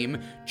would seem,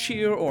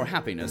 cheer or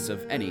happiness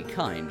of any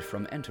kind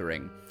from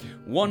entering.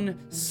 One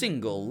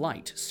single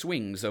light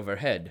swings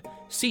overhead.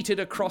 Seated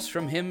across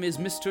from him is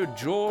Mr.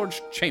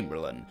 George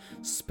Chamberlain,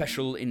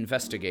 special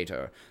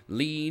investigator,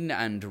 lean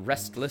and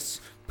restless,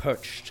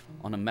 perched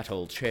on a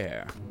metal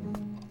chair.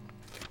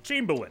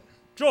 Chamberlain,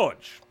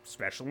 George,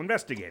 special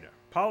investigator.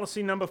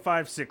 Policy number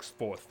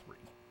 5643.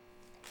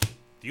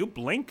 Do you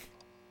blink?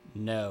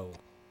 No.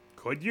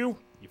 Could you?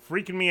 You're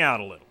freaking me out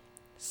a little.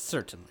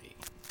 Certainly.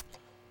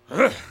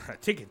 Ugh, I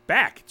take it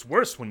back. It's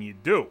worse when you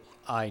do.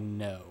 I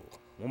know.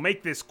 We'll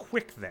make this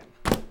quick then.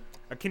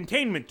 A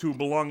containment tube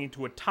belonging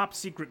to a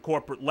top-secret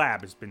corporate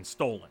lab has been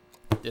stolen.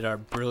 Did our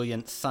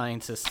brilliant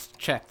scientists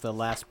check the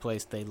last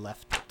place they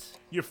left it?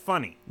 You're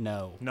funny.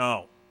 No.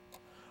 No.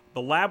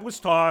 The lab was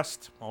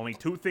tossed. Only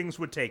 2 things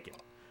were taken.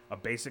 A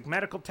basic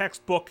medical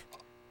textbook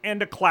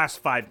and a Class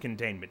 5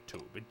 containment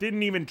tube. It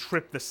didn't even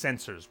trip the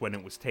sensors when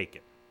it was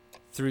taken.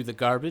 Through the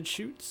garbage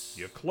chutes?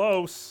 You're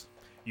close.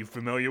 You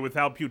familiar with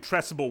how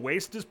putrescible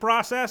waste is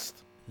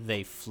processed?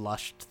 They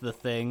flushed the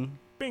thing?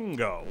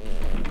 Bingo.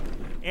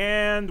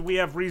 And we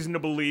have reason to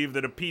believe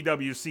that a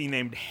PWC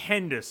named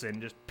Henderson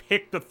just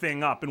picked the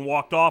thing up and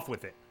walked off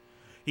with it.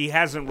 He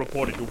hasn't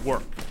reported to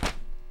work.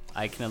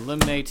 I can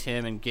eliminate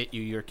him and get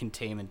you your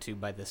containment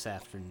tube by this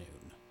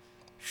afternoon.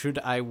 Should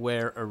I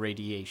wear a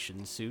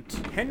radiation suit?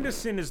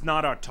 Henderson is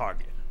not our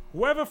target.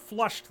 Whoever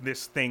flushed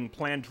this thing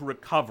planned to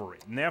recover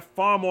it, and they're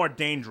far more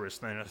dangerous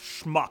than a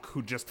schmuck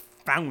who just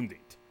found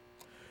it.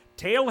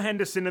 Tail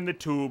Henderson in the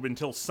tube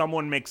until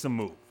someone makes a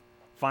move.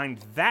 Find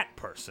that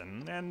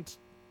person and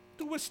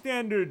do a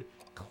standard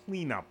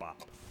cleanup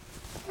up.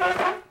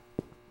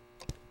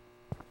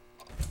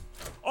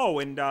 Oh,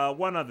 and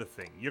one other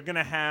thing. You're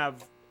gonna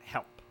have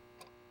help.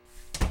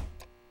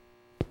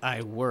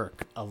 I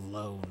work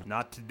alone.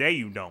 Not today,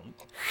 you don't.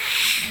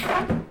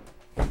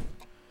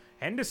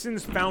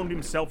 Henderson's found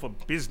himself a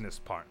business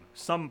partner,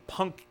 some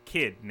punk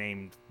kid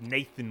named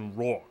Nathan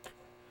Rourke.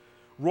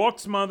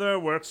 Rourke's mother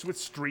works with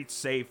Street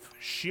Safe.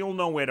 She'll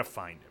know where to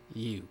find him.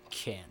 You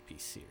can't be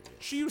serious.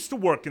 She used to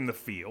work in the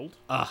field.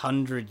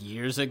 100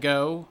 years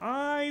ago?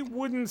 I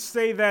wouldn't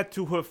say that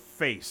to her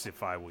face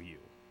if I were you.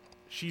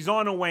 She's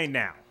on her way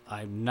now.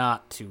 I'm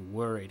not too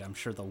worried. I'm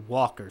sure the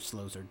walker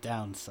slows her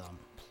down some.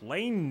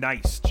 Play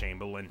nice,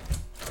 Chamberlain.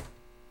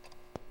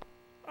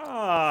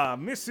 Ah,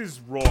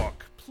 Mrs.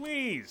 Rourke,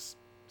 please,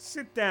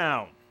 sit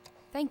down.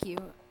 Thank you.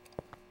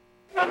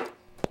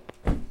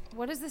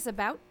 What is this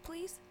about,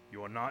 please?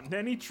 You're not in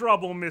any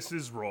trouble,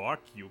 Mrs. Rourke.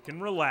 You can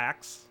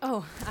relax.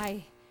 Oh,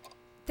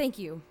 Thank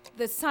you.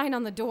 The sign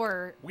on the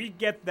door... We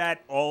get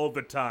that all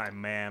the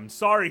time, ma'am.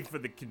 Sorry for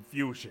the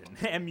confusion.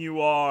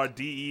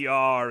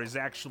 MURDER is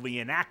actually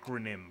an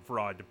acronym for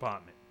our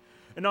department.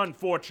 An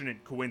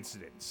unfortunate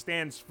coincidence.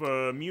 Stands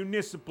for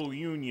Municipal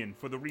Union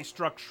for the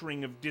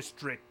Restructuring of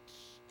District...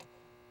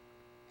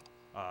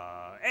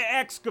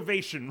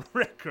 excavation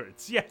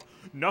records. Yeah,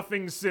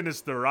 nothing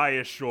sinister, I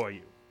assure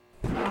you.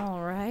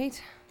 All right.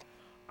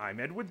 I'm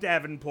Edward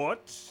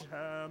Davenport.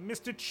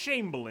 Mr.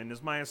 Chamberlain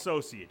is my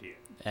associate here.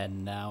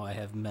 And now I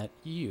have met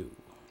you.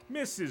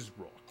 Mrs.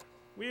 Rourke,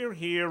 we're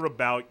here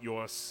about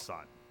your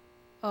son.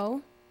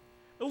 Oh?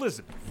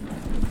 Elizabeth.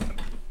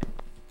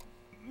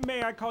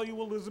 May I call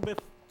you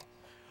Elizabeth?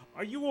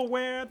 Are you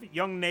aware that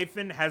young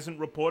Nathan hasn't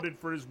reported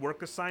for his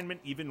work assignment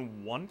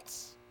even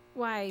once?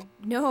 Why,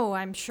 no,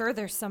 I'm sure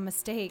there's some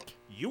mistake.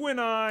 You and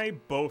I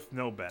both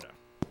know better.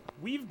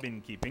 We've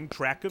been keeping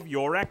track of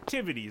your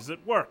activities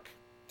at work.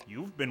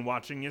 You've been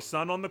watching your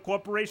son on the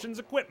corporation's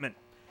equipment,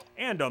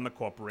 and on the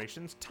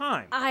corporation's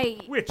time.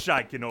 Which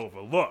I can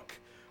overlook,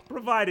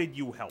 provided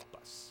you help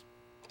us.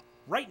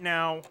 Right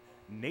now,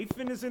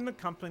 Nathan is in the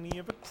company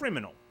of a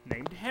criminal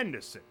named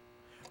Henderson.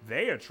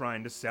 They are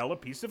trying to sell a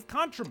piece of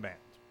contraband.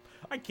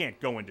 I can't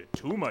go into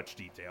too much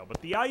detail,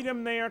 but the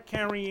item they are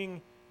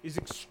carrying is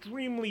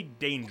extremely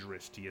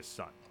dangerous to your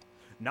son.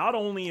 Not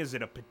only is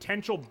it a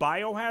potential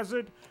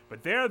biohazard,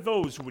 but there are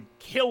those who would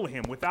kill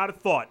him without a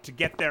thought to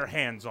get their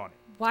hands on it.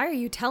 Why are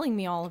you telling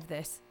me all of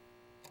this?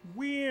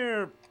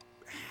 We're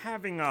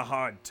having a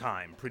hard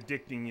time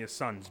predicting your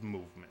son's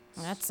movements.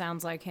 That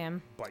sounds like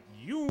him. But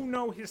you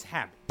know his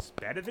habits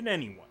better than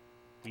anyone.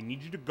 We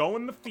need you to go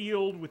in the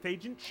field with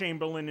Agent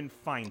Chamberlain and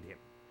find him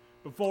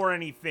before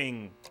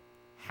anything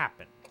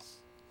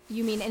happens.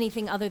 You mean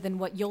anything other than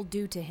what you'll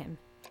do to him?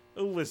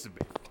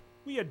 Elizabeth,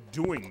 we are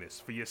doing this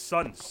for your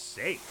son's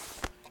sake.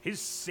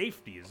 His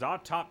safety is our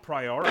top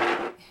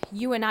priority.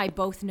 You and I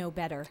both know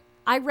better.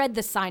 I read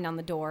the sign on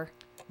the door.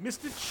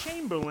 Mr.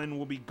 Chamberlain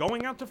will be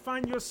going out to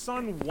find your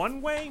son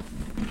one way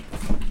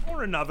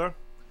or another.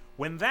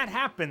 When that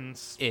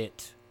happens...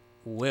 It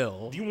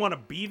will. Do you want to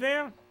be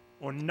there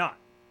or not?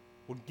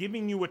 We're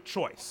giving you a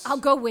choice. I'll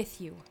go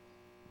with you.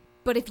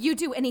 But if you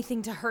do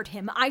anything to hurt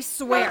him, I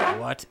swear...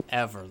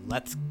 Whatever.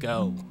 Let's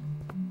go.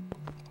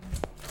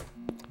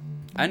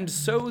 And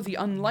so the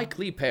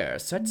unlikely pair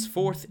sets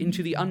forth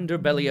into the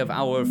underbelly of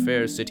our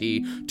fair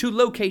city to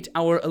locate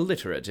our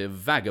alliterative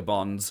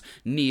vagabonds,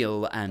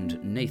 Neil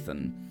and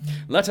Nathan.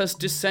 Let us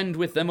descend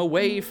with them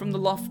away from the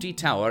lofty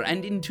tower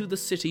and into the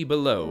city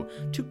below,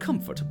 to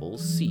comfortable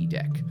sea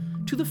deck,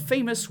 to the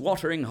famous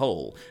watering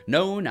hole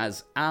known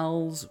as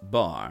Al's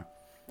Bar.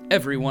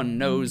 Everyone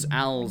knows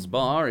Al's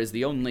Bar is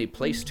the only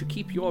place to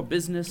keep your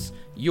business,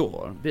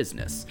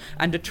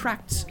 and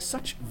attracts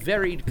such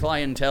varied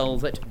clientele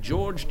that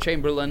George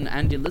Chamberlain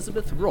and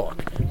Elizabeth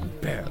Rourke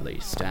barely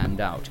stand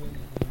out.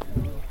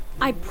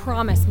 I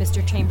promise,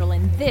 Mr.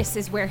 Chamberlain, this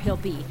is where he'll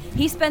be.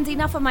 He spends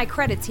enough of my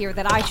credits here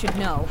that I should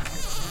know.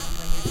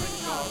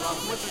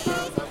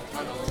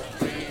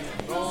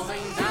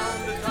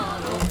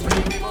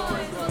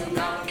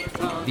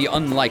 The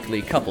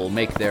unlikely couple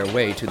make their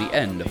way to the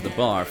end of the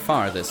bar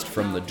farthest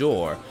from the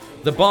door.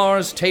 The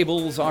bar's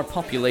tables are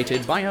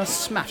populated by a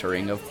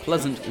smattering of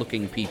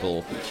pleasant-looking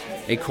people.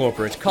 A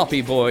corporate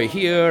copy boy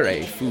here,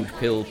 a food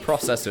pill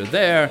processor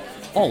there,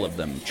 all of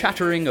them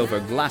chattering over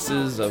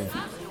glasses of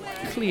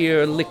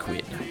clear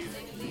liquid.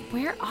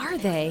 Where are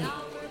they?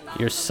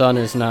 Your son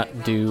is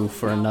not due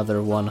for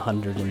another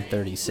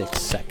 136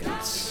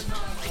 seconds.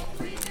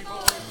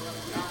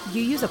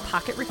 You use a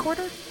pocket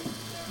recorder?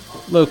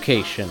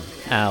 Location,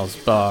 Al's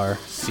Bar,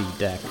 C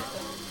deck.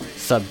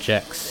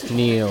 Subjects,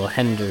 Neil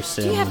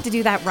Henderson. Do you have to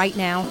do that right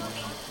now?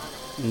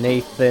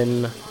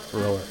 Nathan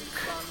Rourke.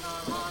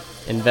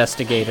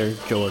 Investigator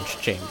George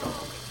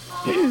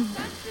Chamberlain.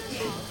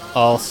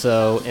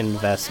 Also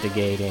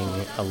investigating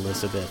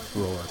Elizabeth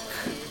Rourke.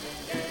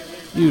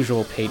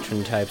 Usual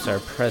patron types are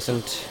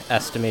present.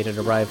 Estimated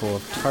arrival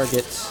of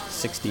target,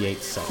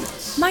 68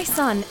 seconds. My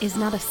son is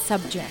not a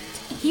subject.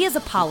 He is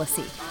a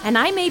policy, and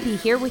I may be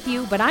here with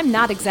you, but I'm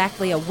not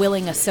exactly a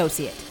willing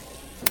associate.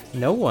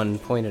 No one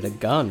pointed a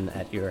gun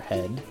at your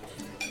head.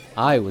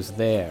 I was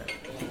there.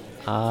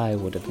 I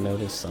would have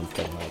noticed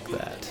something like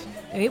that.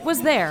 It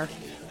was there.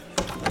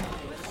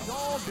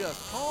 Y'all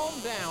just calm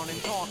down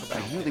and talk about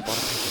it. I nearly bought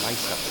a pack of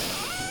ice up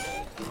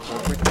there.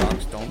 Corporate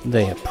dogs don't.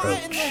 They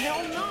approach.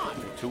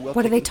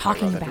 What are they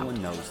talking about?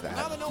 Everyone knows that.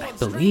 I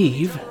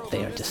believe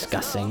they are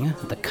discussing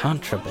the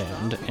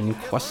contraband in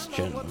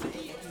question.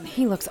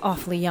 He looks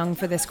awfully young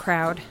for this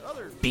crowd.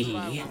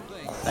 Be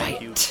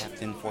quiet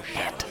and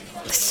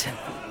listen.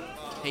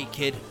 Hey,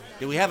 kid,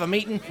 do we have a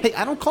meeting? Hey,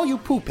 I don't call you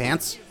Poo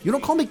Pants. You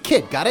don't call me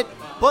kid, got it?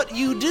 But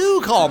you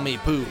do call me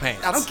Poo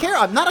Pants. I don't care,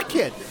 I'm not a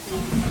kid.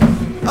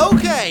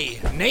 Okay,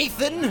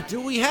 Nathan,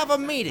 do we have a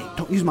meeting?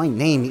 Don't use my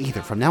name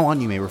either. From now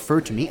on, you may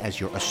refer to me as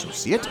your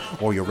associate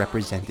or your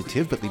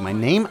representative, but leave my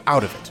name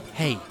out of it.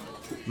 Hey,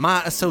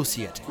 my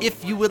associate,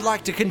 if you would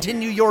like to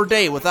continue your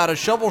day without a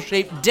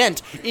shovel-shaped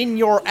dent in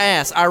your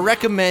ass, I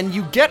recommend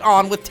you get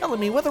on with telling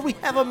me whether we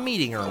have a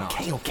meeting or not.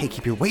 Okay,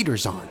 keep your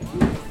waders on.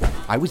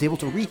 I was able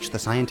to reach the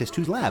scientist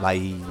whose lab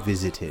I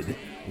visited.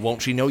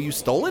 Won't she know you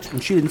stole it?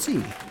 And she didn't see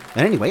me.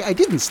 And anyway, I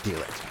didn't steal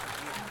it.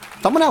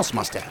 Someone else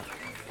must have.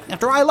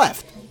 After I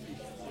left.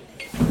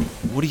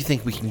 What do you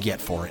think we can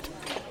get for it?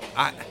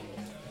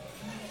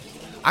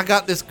 I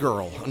got this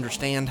girl,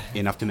 understand?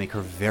 Enough to make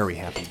her very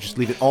happy. Just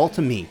leave it all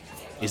to me.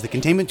 Is the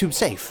containment tube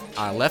safe?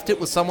 I left it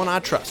with someone I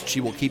trust.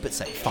 She will keep it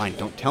safe. Fine,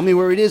 don't tell me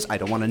where it is. I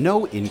don't want to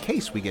know in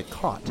case we get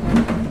caught.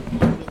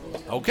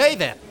 Okay,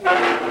 then.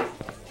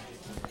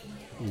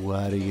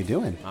 What are you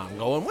doing? I'm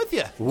going with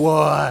you.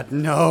 What?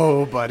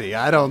 No, buddy.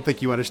 I don't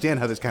think you understand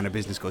how this kind of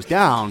business goes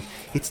down.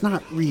 It's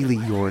not really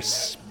your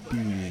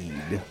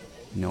speed.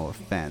 No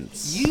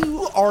offense.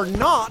 You are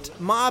not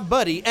my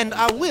buddy, and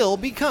I will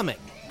be coming.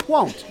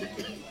 Won't.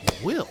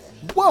 Will.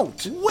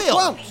 Won't. Will.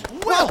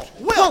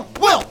 Won't.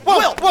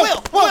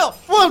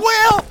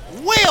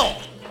 Will.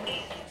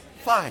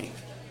 Fine.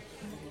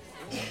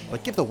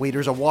 But give the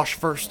waiters a wash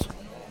first.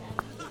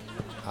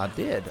 I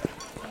did.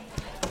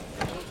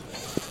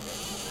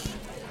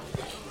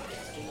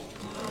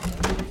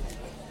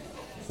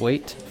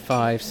 Wait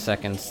 5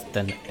 seconds,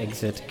 then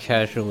exit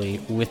casually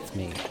with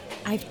me.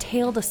 I've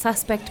tailed a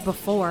suspect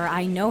before.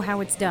 I know how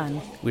it's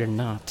done. We're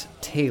not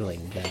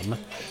tailing them.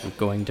 We're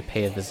going to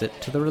pay a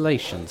visit to the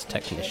relations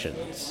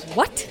technicians.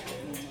 What?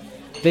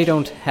 They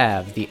don't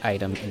have the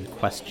item in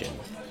question.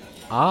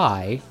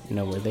 I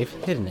know where they've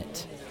hidden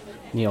it.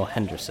 Neil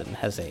Henderson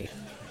has a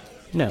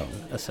known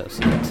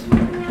associate.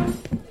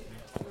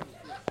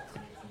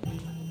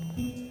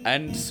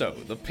 And so,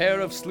 the pair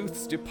of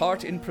sleuths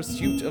depart in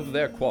pursuit of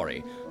their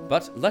quarry.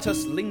 But let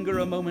us linger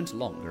a moment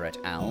longer at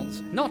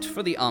Al's, not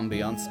for the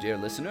ambiance, dear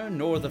listener,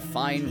 nor the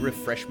fine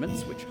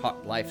refreshments which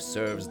Hot Life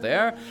serves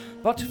there,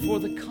 but for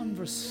the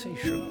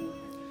conversation.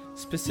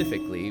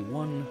 Specifically,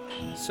 one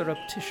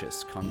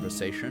surreptitious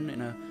conversation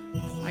in a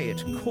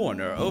quiet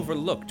corner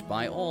overlooked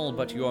by all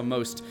but your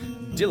most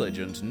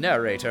diligent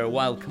narrator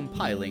while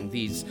compiling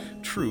these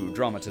true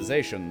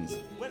dramatizations.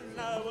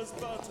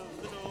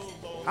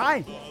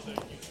 Hi.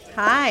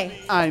 Hi.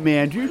 I'm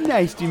Andrew.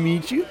 Nice to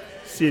meet you.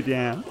 Sit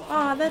down.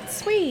 Aw, that's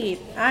sweet.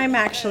 I'm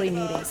actually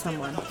meeting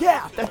someone.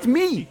 Yeah, that's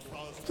me.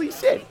 Please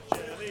sit.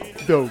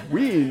 The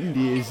wind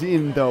is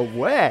in the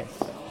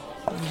west.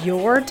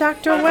 You're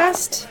Dr.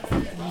 West?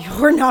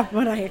 You're not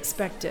what I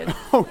expected.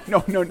 Oh,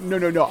 no.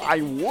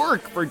 I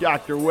work for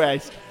Dr.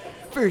 West.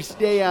 First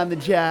day on the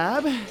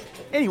job.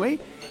 Anyway,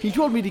 he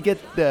told me to get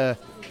the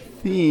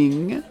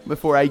thing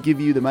before I give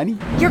you the money.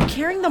 You're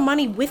carrying the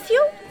money with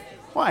you?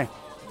 Why?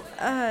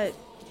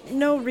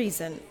 No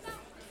reason.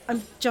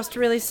 I'm just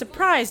really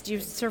surprised you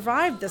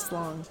survived this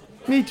long.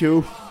 Me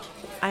too.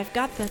 I've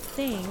got the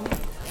thing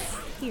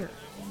here.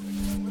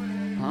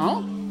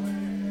 Huh?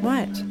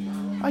 What?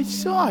 I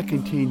saw a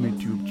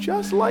containment tube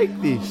just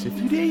like this a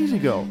few days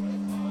ago.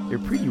 They're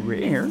pretty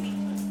rare.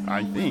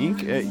 I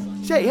think.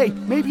 Say, hey,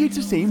 maybe it's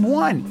the same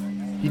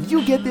one. Did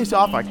you get this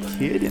off a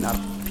kid in a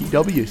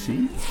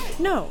PWC?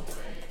 No,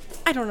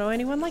 I don't know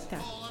anyone like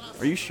that.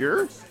 Are you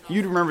sure?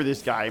 You'd remember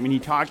this guy. I mean, he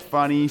talked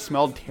funny,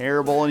 smelled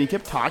terrible, and he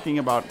kept talking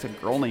about a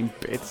girl named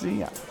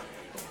Betsy.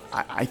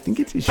 I think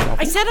it's his shovel.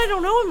 I said I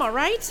don't know him, all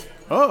right?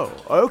 Oh,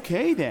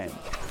 okay then.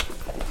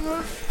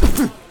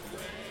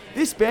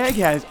 This bag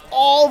has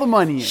all the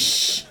money in it.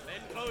 Shh.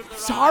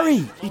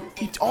 Sorry,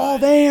 it's all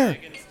there.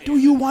 Do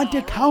you want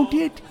to count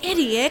it?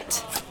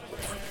 Idiot.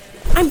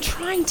 I'm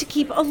trying to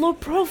keep a low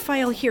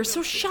profile here,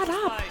 so shut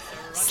up.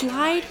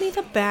 Slide me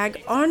the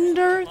bag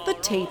under the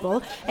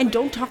table and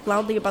don't talk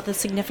loudly about the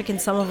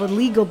significant sum of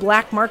illegal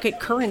black market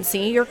currency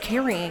you're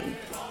carrying.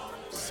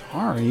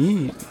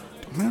 Sorry.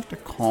 Don't have to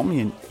call me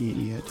an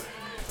idiot.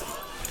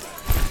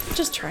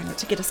 Just try not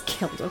to get us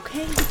killed,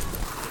 okay?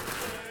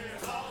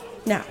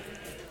 Now,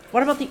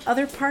 what about the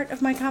other part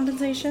of my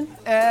compensation?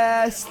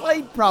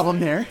 Slight problem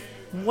there.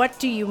 What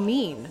do you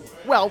mean?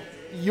 Well,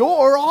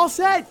 you're all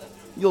set.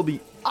 You'll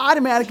be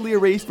automatically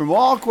erased from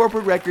all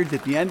corporate records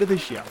at the end of the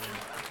show.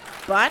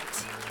 But?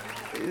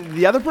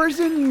 The other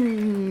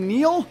person,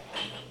 Neil,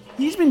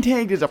 he's been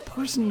tagged as a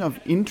person of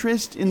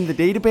interest in the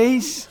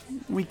database.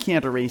 We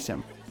can't erase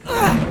him.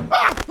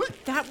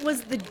 That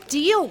was the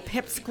deal,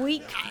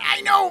 Pipsqueak.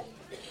 I know,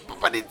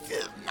 but it's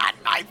not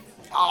my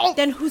fault.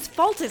 Then whose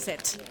fault is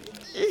it?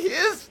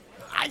 His,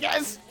 I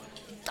guess.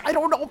 I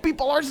don't know,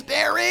 people are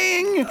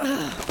staring.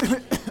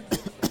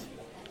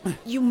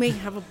 You may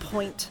have a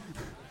point.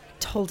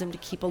 Told him to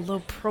keep a low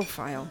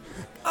profile.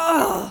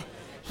 Ugh!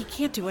 He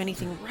can't do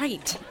anything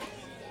right.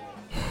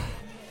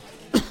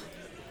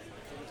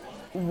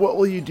 What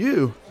will you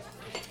do?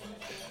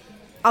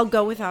 I'll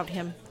go without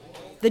him.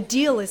 The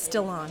deal is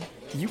still on.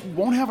 You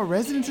won't have a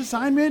residence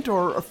assignment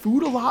or a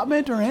food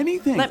allotment or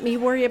anything. Let me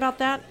worry about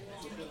that.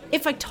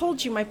 If I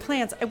told you my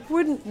plans, I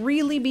wouldn't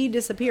really be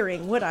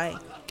disappearing, would I?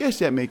 Guess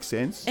that makes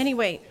sense.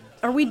 Anyway,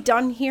 are we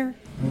done here?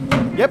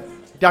 Yep.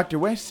 Dr.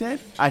 West said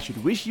I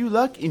should wish you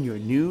luck in your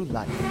new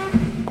life.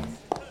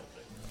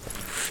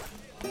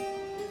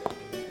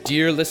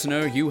 Dear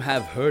listener, you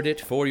have heard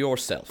it for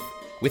yourself.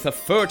 With a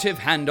furtive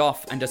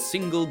handoff and a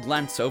single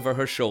glance over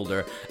her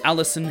shoulder,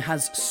 Allison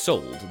has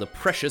sold the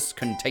precious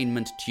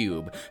containment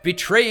tube,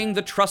 betraying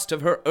the trust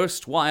of her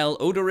erstwhile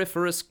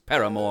odoriferous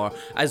paramour,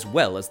 as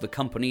well as the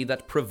company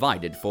that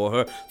provided for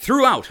her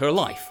throughout her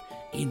life,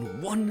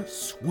 in one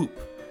swoop.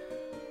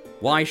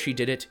 Why she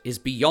did it is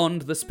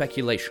beyond the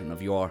speculation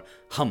of your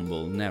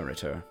humble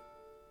narrator.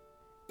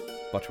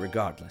 But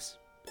regardless,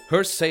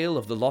 her sale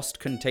of the lost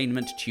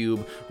containment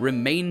tube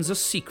remains a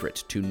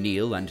secret to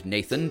Neil and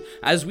Nathan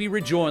as we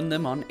rejoin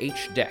them on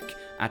H-Deck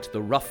at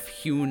the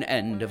rough-hewn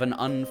end of an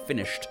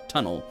unfinished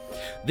tunnel.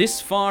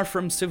 This far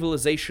from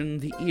civilization,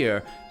 the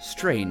ear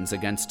strains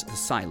against the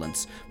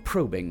silence,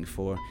 probing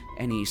for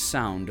any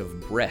sound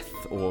of breath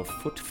or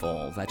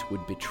footfall that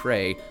would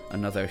betray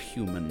another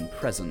human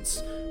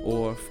presence,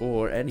 or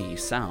for any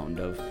sound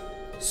of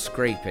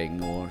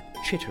scraping or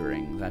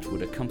chittering that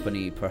would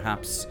accompany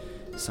perhaps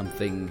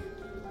something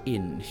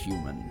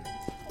inhuman.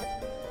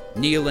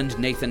 Neil and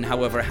Nathan,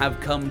 however, have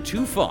come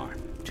too far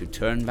to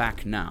turn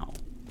back now.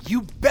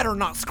 You better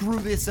not screw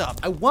this up.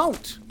 I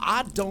won't.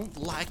 I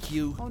don't like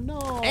you. Oh, no.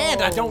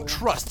 And I don't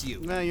trust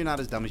you. Well, you're not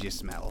as dumb as you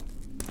smell.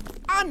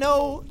 I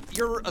know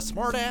you're a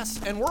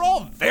smartass, and we're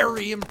all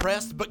very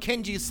impressed, but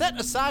can you set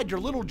aside your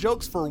little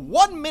jokes for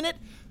 1 minute?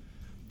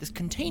 This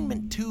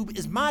containment tube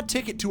is my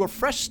ticket to a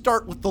fresh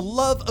start with the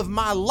love of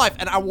my life,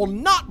 and I will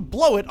not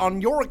blow it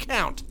on your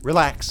account.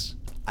 Relax.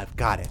 I've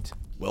got it.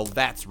 Well,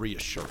 that's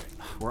reassuring.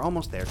 We're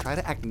almost there. Try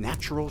to act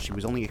natural. She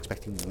was only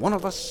expecting one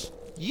of us.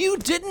 You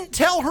didn't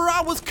tell her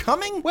I was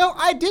coming? Well,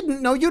 I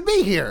didn't know you'd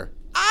be here.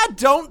 I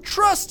don't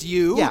trust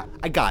you. Yeah,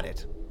 I got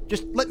it.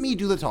 Just let me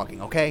do the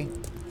talking, okay?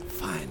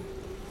 Fine.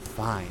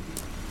 Fine.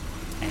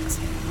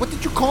 Exhale. What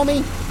did you call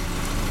me?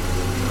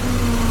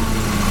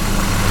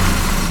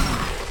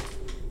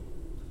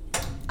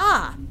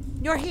 Ah,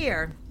 you're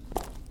here.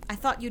 I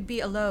thought you'd be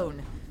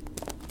alone.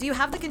 Do you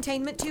have the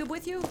containment tube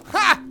with you?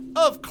 Ha!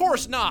 Of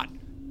course not.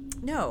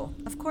 No,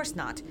 of course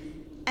not.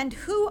 And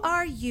who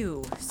are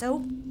you?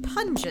 So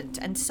pungent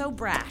and so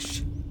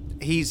brash.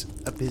 He's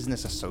a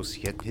business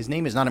associate. His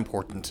name is not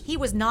important. He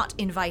was not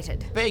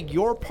invited. Beg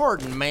your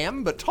pardon,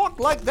 ma'am, but talk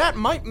like that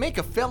might make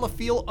a fella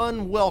feel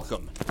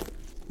unwelcome.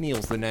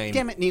 Neil's the name.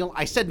 Damn it, Neil.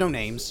 I said no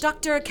names.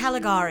 Dr.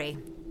 Caligari.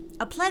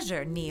 A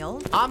pleasure,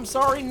 Neil. I'm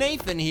sorry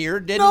Nathan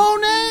here didn't... No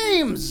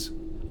names!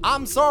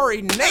 I'm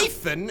sorry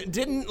Nathan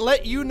didn't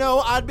let you know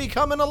I'd be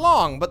coming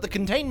along, but the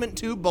containment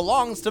tube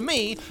belongs to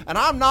me, and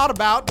I'm not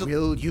about to...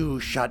 Will you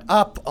shut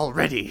up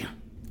already?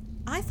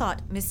 I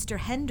thought Mr.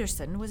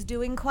 Henderson was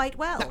doing quite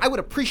well. Now, I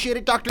would appreciate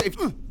it, Doctor, if...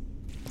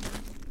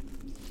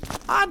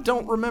 I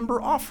don't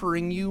remember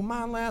offering you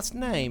my last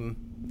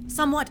name.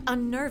 Somewhat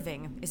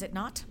unnerving, is it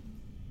not?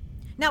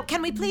 Now,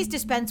 can we please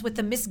dispense with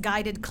the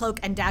misguided cloak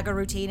and dagger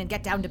routine and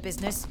get down to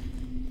business?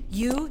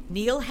 You,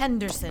 Neil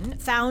Henderson,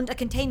 found a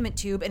containment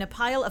tube in a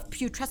pile of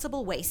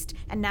putrescible waste,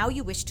 and now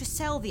you wish to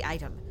sell the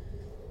item.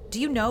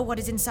 Do you know what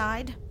is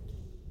inside?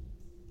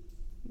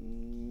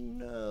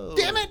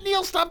 Damn it,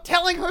 Neil, stop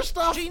telling her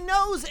stuff! She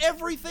knows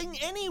everything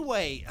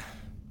anyway.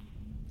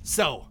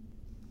 So,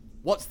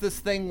 what's this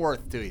thing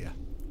worth to you?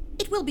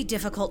 It will be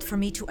difficult for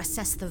me to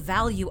assess the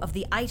value of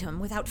the item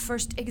without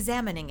first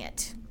examining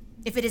it.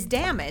 If it is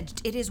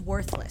damaged, it is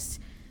worthless.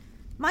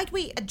 Might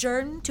we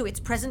adjourn to its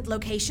present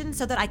location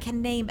so that I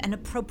can name an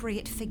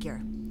appropriate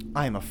figure?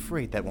 I am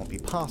afraid that won't be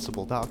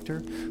possible,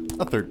 Doctor.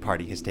 A third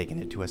party has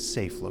taken it to a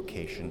safe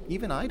location.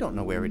 Even I don't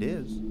know where it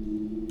is.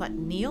 But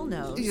Neil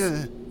knows.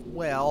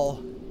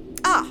 Well...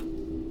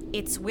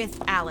 It's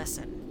with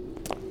Allison.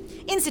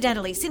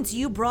 Incidentally, since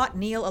you brought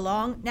Neil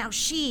along, now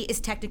she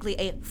is technically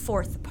a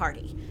fourth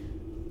party.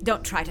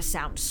 Don't try to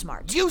sound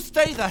smart. You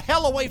stay the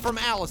hell away from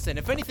Allison.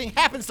 If anything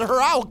happens to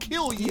her, I'll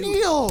kill you.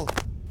 Neil!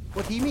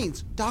 What he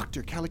means,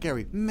 Dr.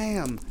 Caligari,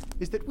 ma'am,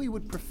 is that we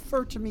would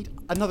prefer to meet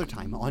another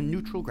time on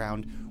neutral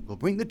ground. We'll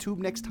bring the tube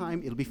next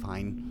time. It'll be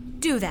fine.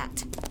 Do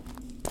that.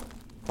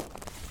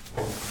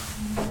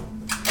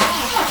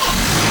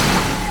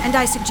 And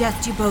I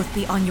suggest you both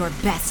be on your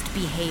best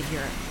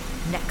behavior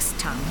next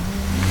time.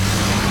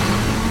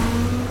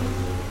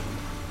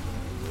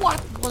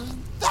 What was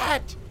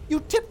that? You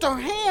tipped her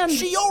hand!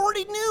 She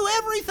already knew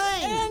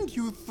everything! And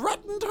you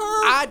threatened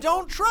her? I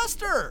don't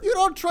trust her! You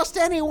don't trust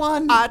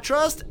anyone! I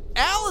trust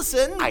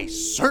Allison! I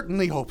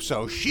certainly hope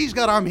so. She's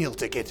got our meal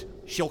ticket.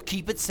 She'll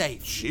keep it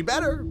safe. She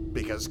better,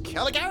 because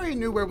Caligari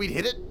knew where we'd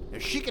hid it.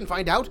 If she can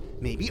find out,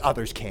 maybe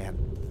others can.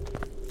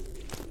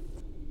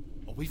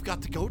 Well, we've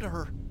got to go to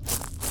her.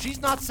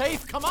 She's not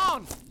safe. Come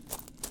on!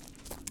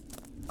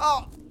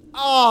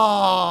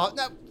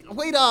 No,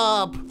 wait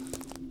up!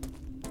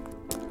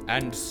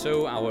 And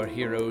so our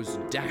heroes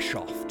dash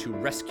off to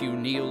rescue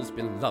Neil's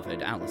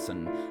beloved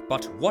Allison.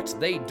 But what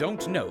they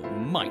don't know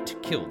might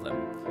kill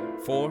them.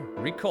 For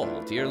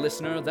recall, dear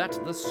listener, that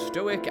the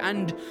stoic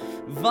and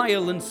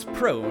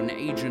violence-prone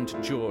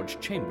Agent George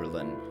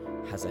Chamberlain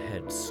has a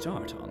head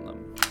start on them.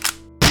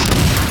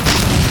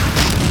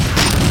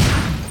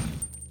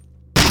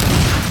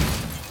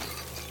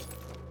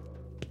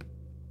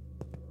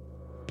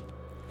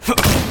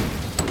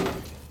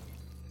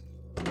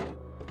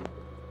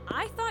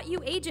 I thought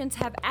you agents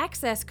have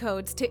access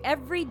codes to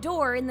every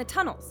door in the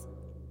tunnels.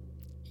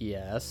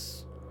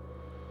 Yes.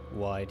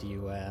 Why do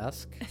you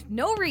ask?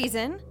 No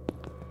reason.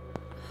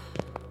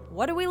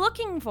 What are we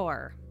looking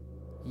for?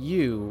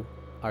 You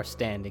are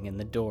standing in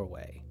the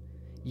doorway.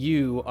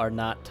 You are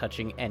not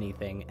touching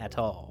anything at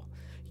all.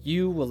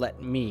 You will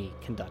let me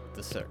conduct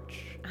the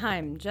search.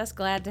 I'm just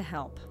glad to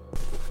help.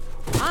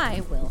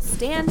 I will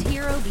stand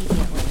here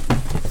obediently.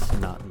 It's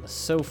not in the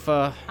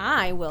sofa.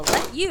 I will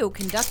let you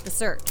conduct the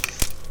search.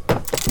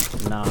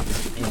 Not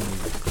in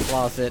the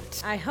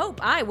closet. I hope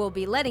I will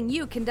be letting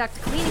you conduct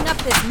cleaning up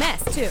this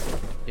mess, too.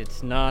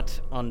 It's not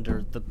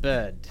under the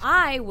bed.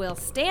 I will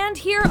stand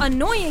here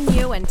annoying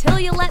you until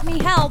you let me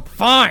help.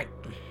 Fine!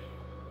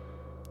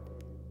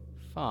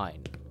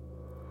 Fine.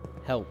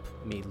 Help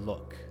me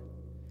look.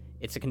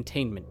 It's a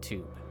containment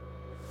tube.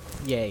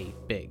 Yay,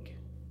 big.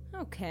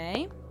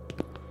 Okay.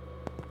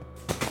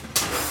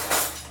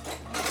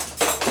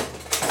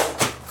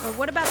 Or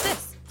what about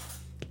this?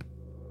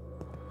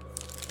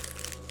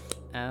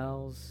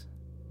 Al's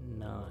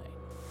 9.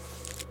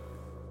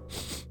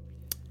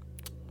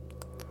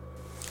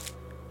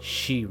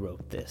 She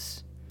wrote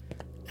this.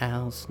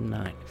 Al's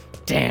 9.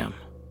 Damn!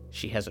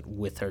 She has it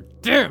with her.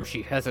 Damn,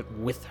 she has it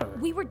with her.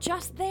 We were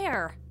just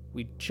there.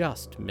 We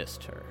just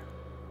missed her.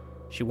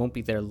 She won't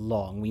be there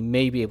long. We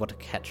may be able to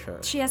catch her.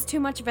 She has too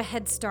much of a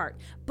head start.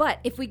 But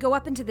if we go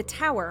up into the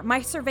tower,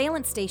 my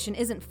surveillance station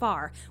isn't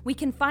far. We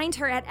can find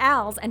her at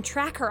Al's and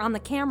track her on the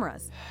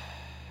cameras.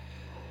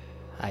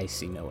 I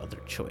see no other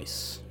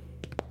choice.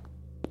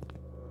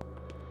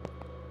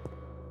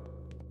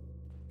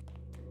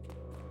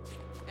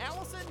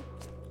 Allison?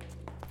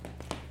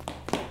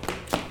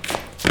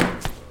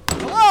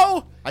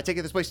 Hello? I take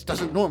it this place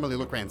doesn't normally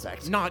look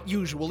ransacked. Not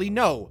usually,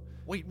 no.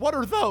 Wait, what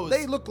are those?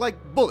 They look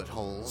like bullet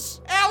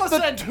holes.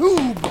 Allison! The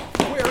tube!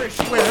 Where is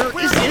she? Where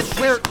is it?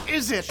 Where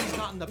is it? She's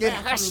not in the It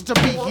bathroom has to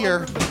be or here.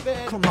 under the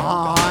bed. Come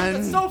on.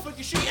 The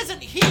sofa, she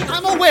isn't here.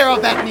 I'm aware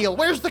of that, Neil.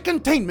 Where's the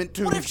containment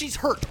tube? What if she's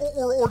hurt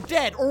or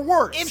dead or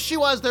worse? If she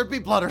was, there'd be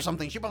blood or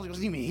something. She probably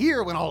wasn't even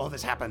here when all of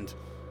this happened.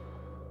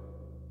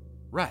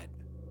 Right.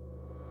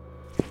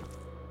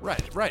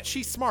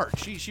 She's smart.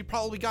 She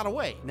probably got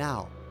away.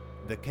 Now,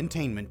 the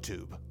containment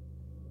tube.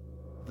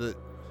 The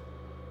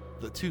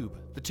tube.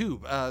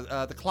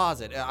 The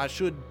closet. I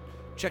should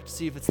check to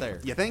see if it's there.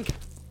 You think?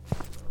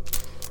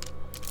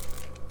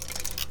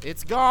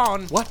 It's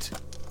gone.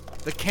 What?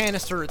 The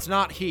canister, it's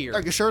not here.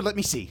 Are you sure? Let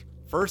me see.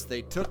 First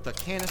they took the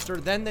canister,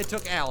 then they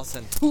took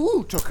Allison.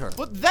 Who took her?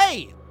 But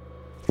they!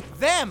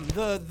 Them!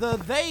 The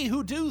they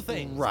who do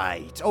things.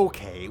 Right,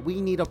 okay.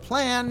 We need a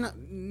plan.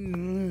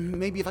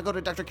 Maybe if I go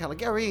to Dr.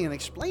 Caligari and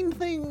explain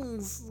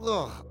things.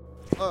 Where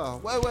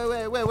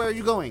are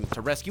you going?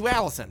 To rescue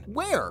Allison.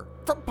 Where?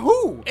 From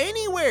who?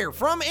 Anywhere,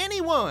 from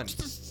anyone.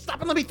 Just stop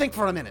and let me think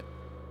for a minute.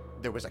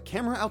 There was a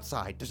camera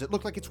outside. Does it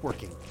look like it's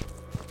working?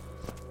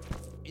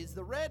 Is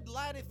the red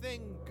lighty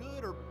thing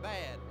good or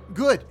bad?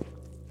 Good.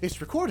 It's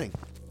recording.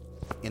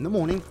 In the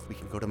morning, we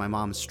can go to my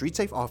mom's street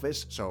safe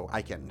office so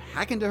I can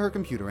hack into her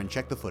computer and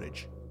check the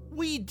footage.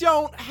 We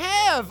don't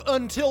have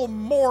until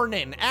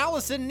morning.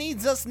 Allison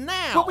needs us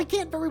now. But we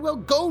can't very well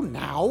go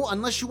now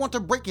unless you want to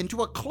break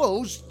into a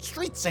closed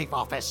street safe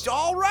office.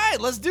 All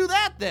right, let's do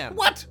that then.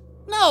 What?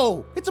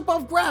 No, it's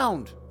above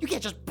ground. You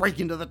can't just break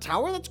into the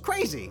tower. That's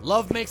crazy.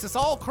 Love makes us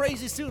all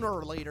crazy sooner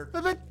or later.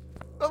 But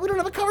we don't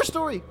have a cover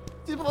story.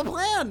 A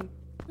plan.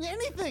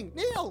 Anything.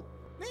 Neil.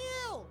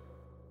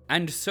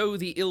 And so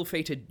the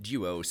ill-fated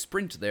duo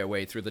sprint their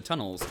way through the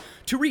tunnels.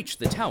 To reach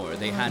the tower,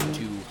 they had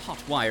to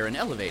hotwire an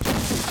elevator.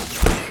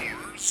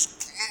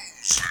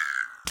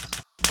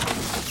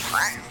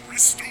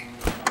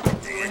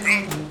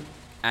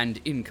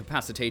 And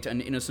incapacitate an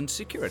innocent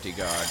security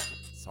guard.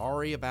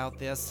 Sorry about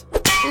this.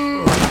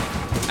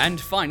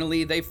 And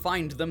finally, they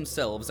find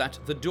themselves at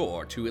the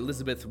door to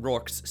Elizabeth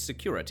Rourke's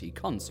security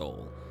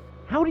console.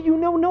 How do you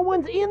know no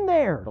one's in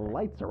there? The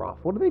lights are off.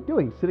 What are they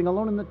doing? Sitting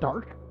alone in the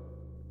dark?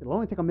 It'll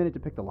only take a minute to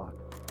pick the lock.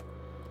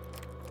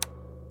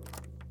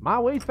 My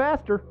way's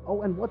faster.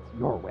 Oh, and what's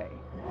your way?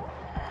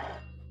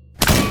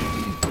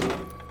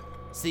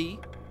 See?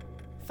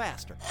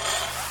 Faster.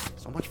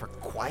 So much for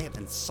quiet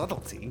and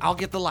subtlety. I'll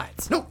get the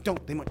lights. No,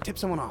 don't. They might tip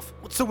someone off.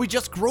 So we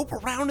just grope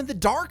around in the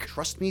dark?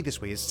 Trust me, this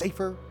way is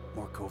safer,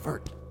 more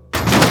covert.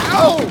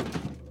 Ow!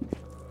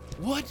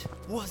 What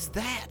was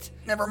that?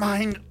 Never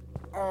mind.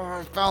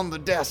 Oh, I found the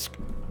desk.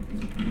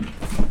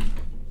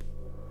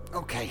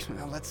 Okay,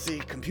 now let's see.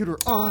 Computer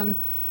on,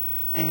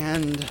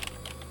 and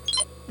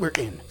we're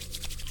in.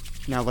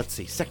 Now let's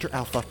see. Sector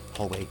Alpha,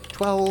 hallway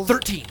 12.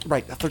 13.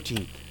 Right,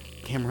 13.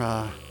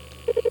 Camera.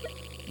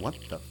 What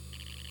the?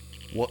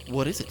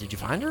 What is it? Did you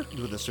find her?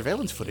 The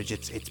surveillance footage.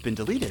 It's been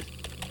deleted.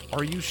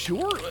 Are you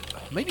sure?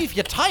 Maybe if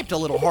you typed a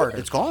little harder.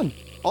 It's gone.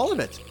 All of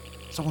it.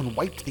 Someone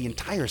wiped the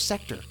entire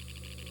sector.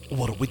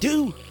 What do we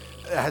do?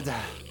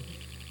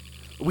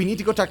 We need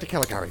to go talk to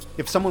Caligari.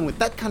 If someone with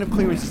that kind of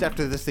clearance is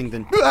after this thing,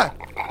 then...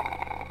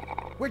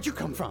 Where'd you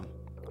come from?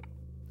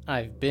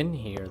 I've been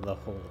here the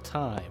whole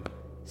time,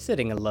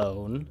 sitting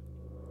alone,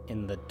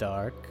 in the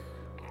dark.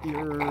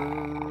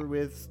 You're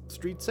with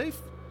Street Safe?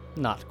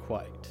 Not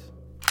quite.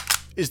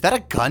 Is that a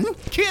gun?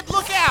 Kid,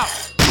 look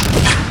out!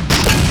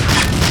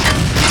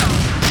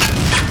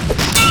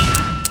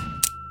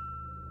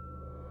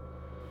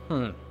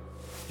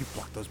 You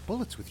blocked those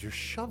bullets with your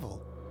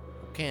shovel.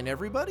 Can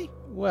everybody?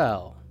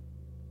 Well,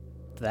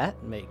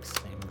 that makes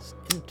things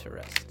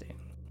interesting.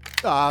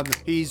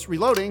 He's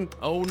reloading.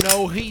 Oh,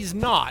 no, he's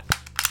not.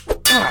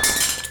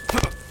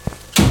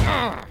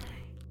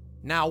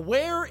 Now,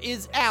 where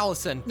is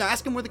Allison? Now,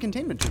 ask him where the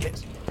containment tube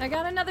is. I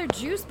got another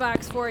juice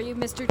box for you,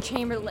 Mr.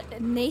 Chamberlain.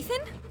 Nathan?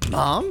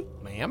 Mom?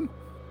 Ma'am?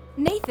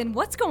 Nathan,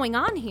 what's going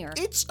on here?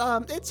 It's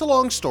a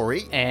long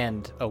story.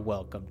 And a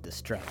welcome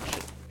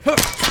distraction.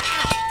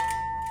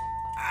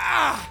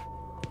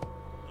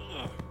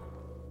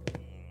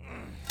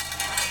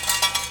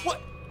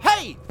 What?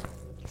 Hey!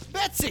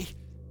 Betsy!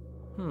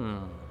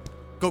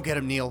 Go get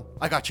him, Neil.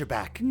 I got your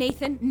back.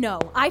 Nathan, no.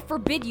 I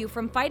forbid you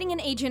from fighting an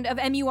agent of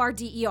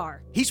MURDER.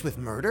 He's with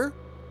murder?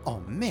 Oh,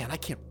 man, I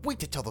can't wait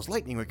to tell those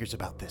lightning riggers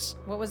about this.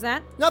 What was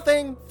that?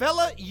 Nothing.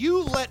 Fella,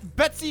 you let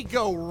Betsy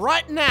go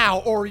right now,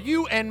 or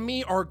you and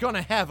me are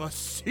gonna have a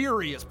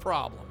serious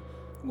problem.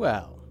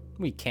 Well,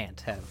 we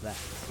can't have that.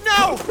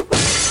 No!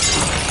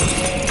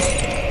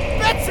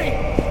 Betsy!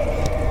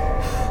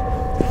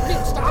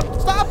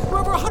 Stop! We're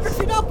over 100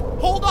 feet up!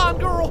 Hold on,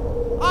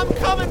 girl! I'm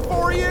coming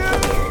for you!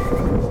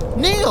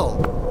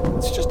 Neil!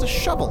 It's just a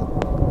shovel.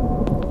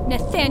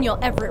 Nathaniel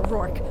Everett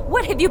Rourke,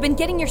 what have you been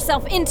getting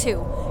yourself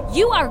into?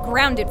 You are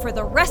grounded for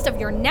the rest of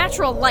your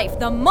natural life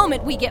the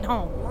moment we get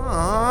home.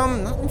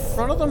 Not in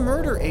front of the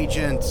murder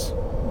agent.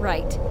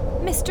 Right.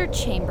 Mr.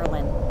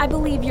 Chamberlain, I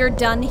believe you're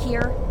done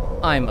here?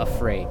 I'm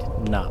afraid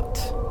not,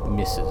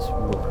 Mrs.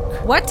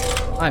 Rourke. What?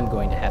 I'm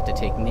going to have to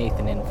take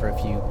Nathan in for a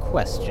few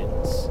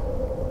questions.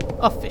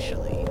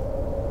 Officially.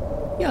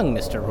 Young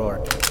Mr.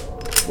 Rourke,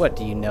 what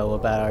do you know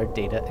about our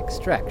data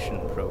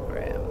extraction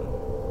program?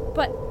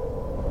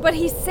 But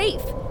he's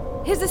safe.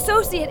 His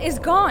associate is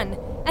gone,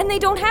 and they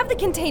don't have the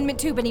containment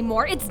tube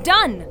anymore. It's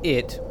done.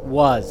 It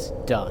was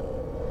done.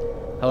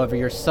 However,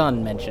 your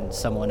son mentioned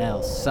someone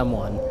else,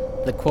 someone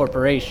the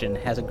corporation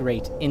has a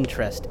great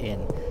interest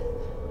in.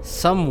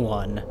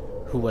 Someone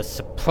who was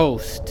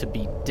supposed to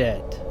be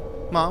dead.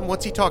 Mom,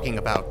 what's he talking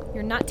about?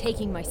 You're not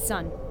taking my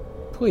son.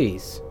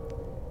 Please,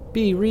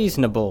 be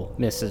reasonable,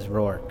 Mrs.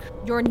 Rourke.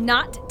 You're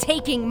not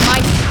taking my...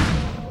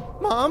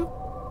 Mom?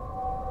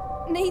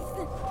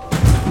 Nathan...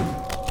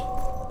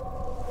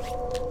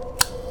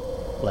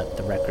 Let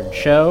the record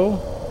show,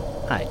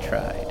 I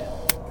tried.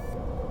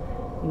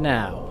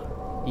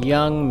 Now,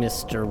 young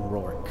Mr.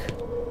 Rourke,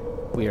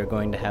 we are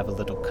going to have a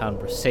little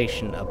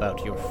conversation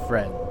about your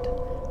friend,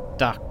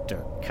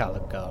 Dr.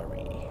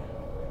 Caligari.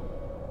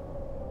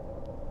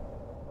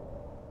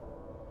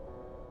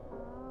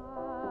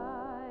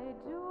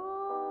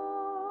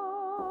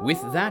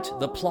 With that,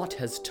 the plot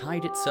has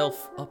tied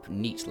itself up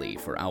neatly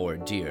for our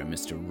dear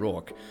Mr.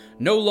 Rourke.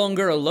 No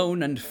longer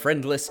alone and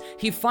friendless,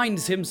 he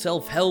finds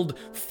himself held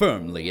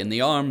firmly in the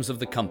arms of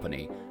the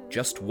company.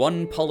 Just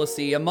one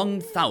policy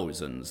among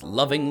thousands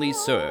lovingly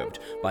served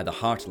by the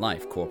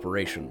HeartLife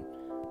Corporation.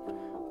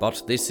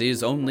 But this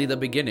is only the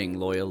beginning,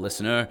 loyal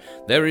listener.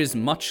 There is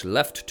much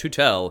left to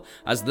tell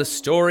as the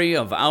story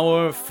of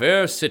our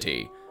fair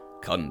city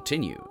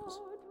continues.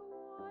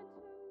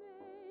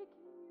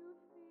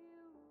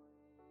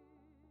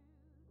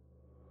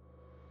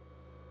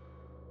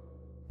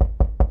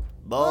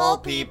 Mole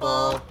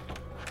people!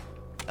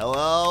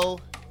 Hello?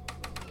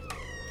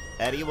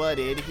 Anyone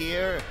in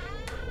here?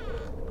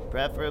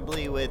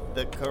 Preferably with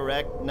the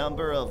correct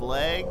number of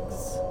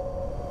legs?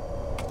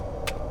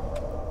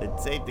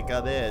 It's safe to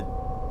come in.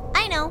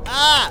 I know.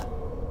 Ah!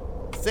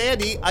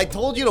 Sandy, I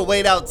told you to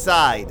wait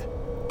outside.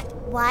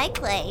 Why,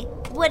 Clay?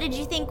 What did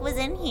you think was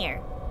in here?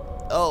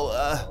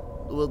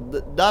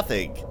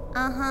 Nothing.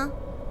 Uh-huh.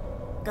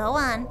 Go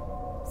on.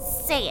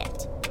 Say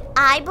it.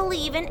 I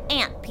believe in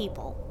ant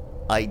people.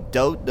 I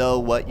don't know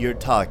what you're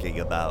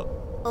talking about.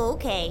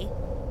 Okay.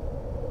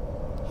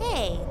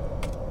 Hey,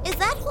 is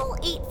that hole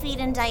 8 feet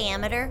in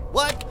diameter?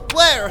 What?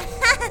 Where?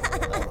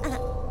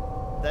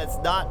 That's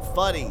not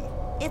funny.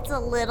 It's a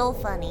little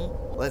funny.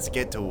 Let's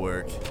get to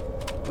work.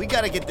 We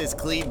gotta get this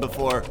clean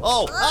before...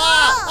 Oh!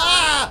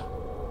 Ah!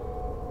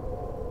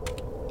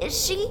 Is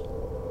she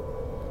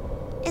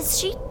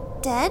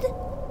dead?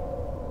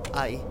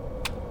 I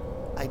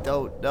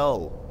don't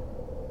know.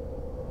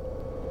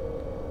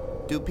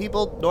 Do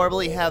people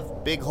normally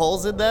have big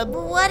holes in them?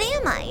 What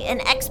am I,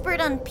 an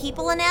expert on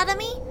people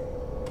anatomy?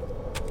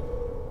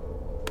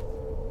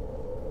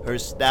 Her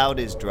snout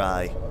is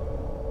dry.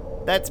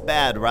 That's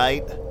bad,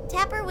 right?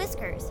 Tap her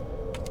whiskers.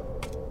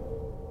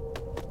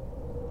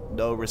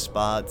 No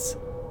response.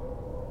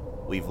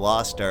 We've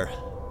lost her.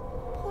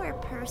 Poor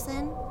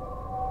person.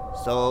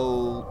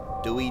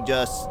 So, do we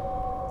just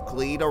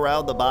clean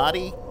around the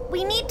body?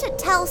 We need to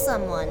tell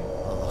someone.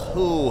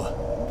 Who?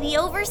 The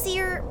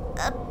overseer,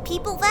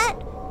 people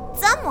vet,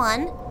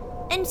 someone,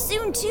 and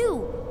soon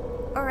too.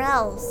 Or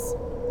else.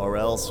 Or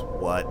else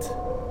what?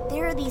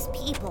 There are these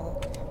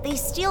people. They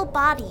steal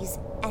bodies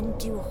and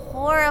do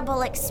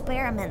horrible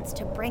experiments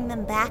to bring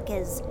them back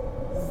as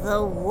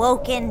the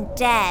Woken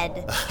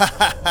Dead.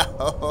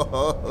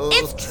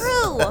 It's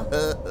true!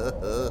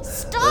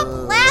 Stop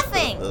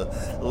laughing!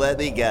 Let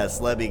me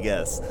guess.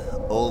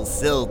 Old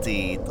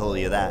Silty told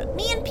you that.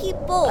 Me and Pete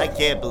both. I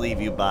can't believe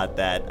you bought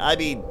that. I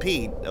mean,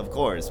 Pete, of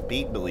course.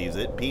 Pete believes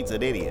it. Pete's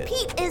an idiot.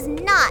 Pete is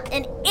not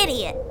an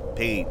idiot.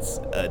 Pete's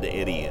an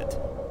idiot.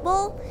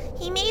 Well,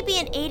 he may be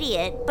an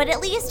idiot, but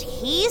at least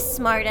he's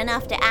smart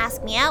enough to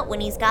ask me out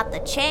when he's got the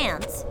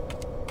chance.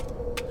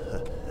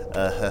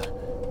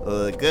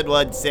 Good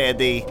one,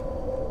 Sandy.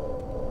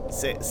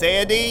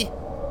 Sandy?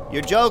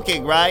 You're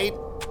joking, right?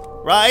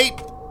 Right?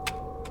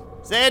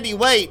 Sandy,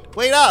 wait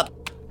up!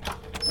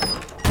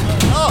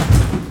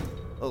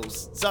 Oh,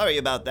 sorry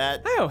about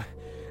that. Oh,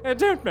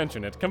 don't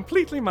mention it.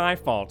 Completely my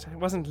fault. I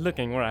wasn't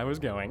looking where I was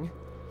going.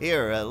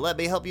 Here, let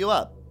me help you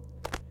up.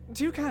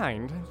 Too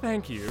kind,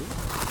 thank you.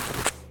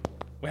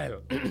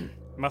 Well,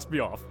 must be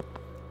off.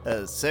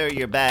 Sir,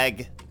 your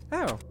bag.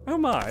 Oh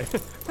my,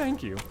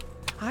 thank you.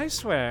 I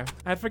swear,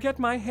 I'd forget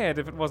my head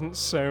if it wasn't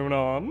sewn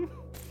on.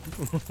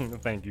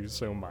 Thank you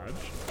so much.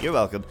 You're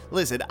welcome.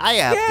 Listen, I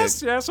have to...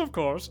 Yes, of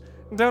course.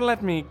 Don't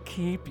let me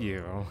keep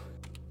you.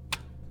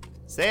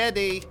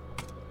 Sandy,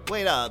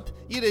 wait up.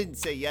 You didn't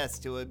say yes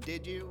to him,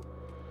 did you?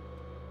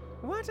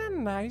 What a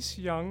nice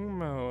young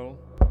mole.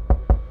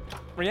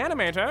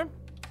 Reanimator?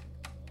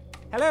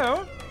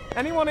 Hello?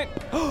 Anyone in...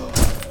 Oh,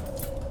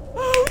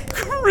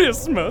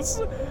 Christmas!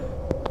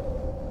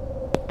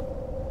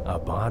 A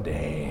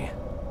body.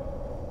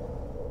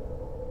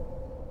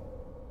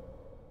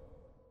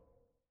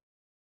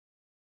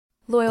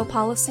 Loyal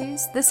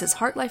Policies, this is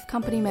HeartLife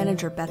Company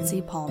Manager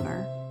Betsy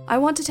Palmer. I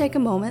want to take a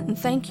moment and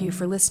thank you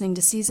for listening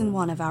to Season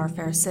 1 of Our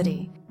Fair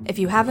City. If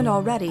you haven't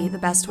already, the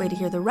best way to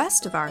hear the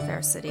rest of Our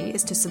Fair City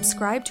is to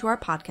subscribe to our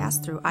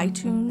podcast through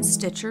iTunes,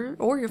 Stitcher,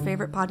 or your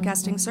favorite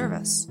podcasting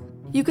service.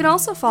 You can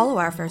also follow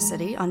Our Fair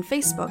City on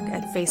Facebook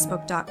at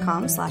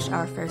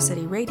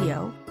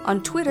facebook.com/OurFairCityRadio,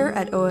 on Twitter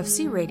at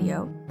OFC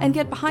Radio, and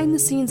get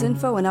behind-the-scenes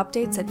info and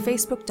updates at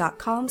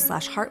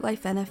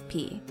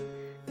facebook.com/HeartLifeNFP.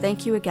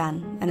 Thank you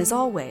again, and as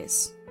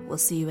always, we'll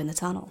see you in the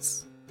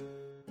tunnels.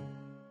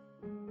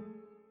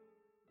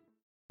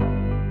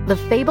 The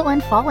Fable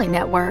and Folly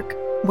Network,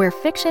 where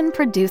fiction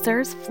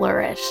producers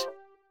flourish.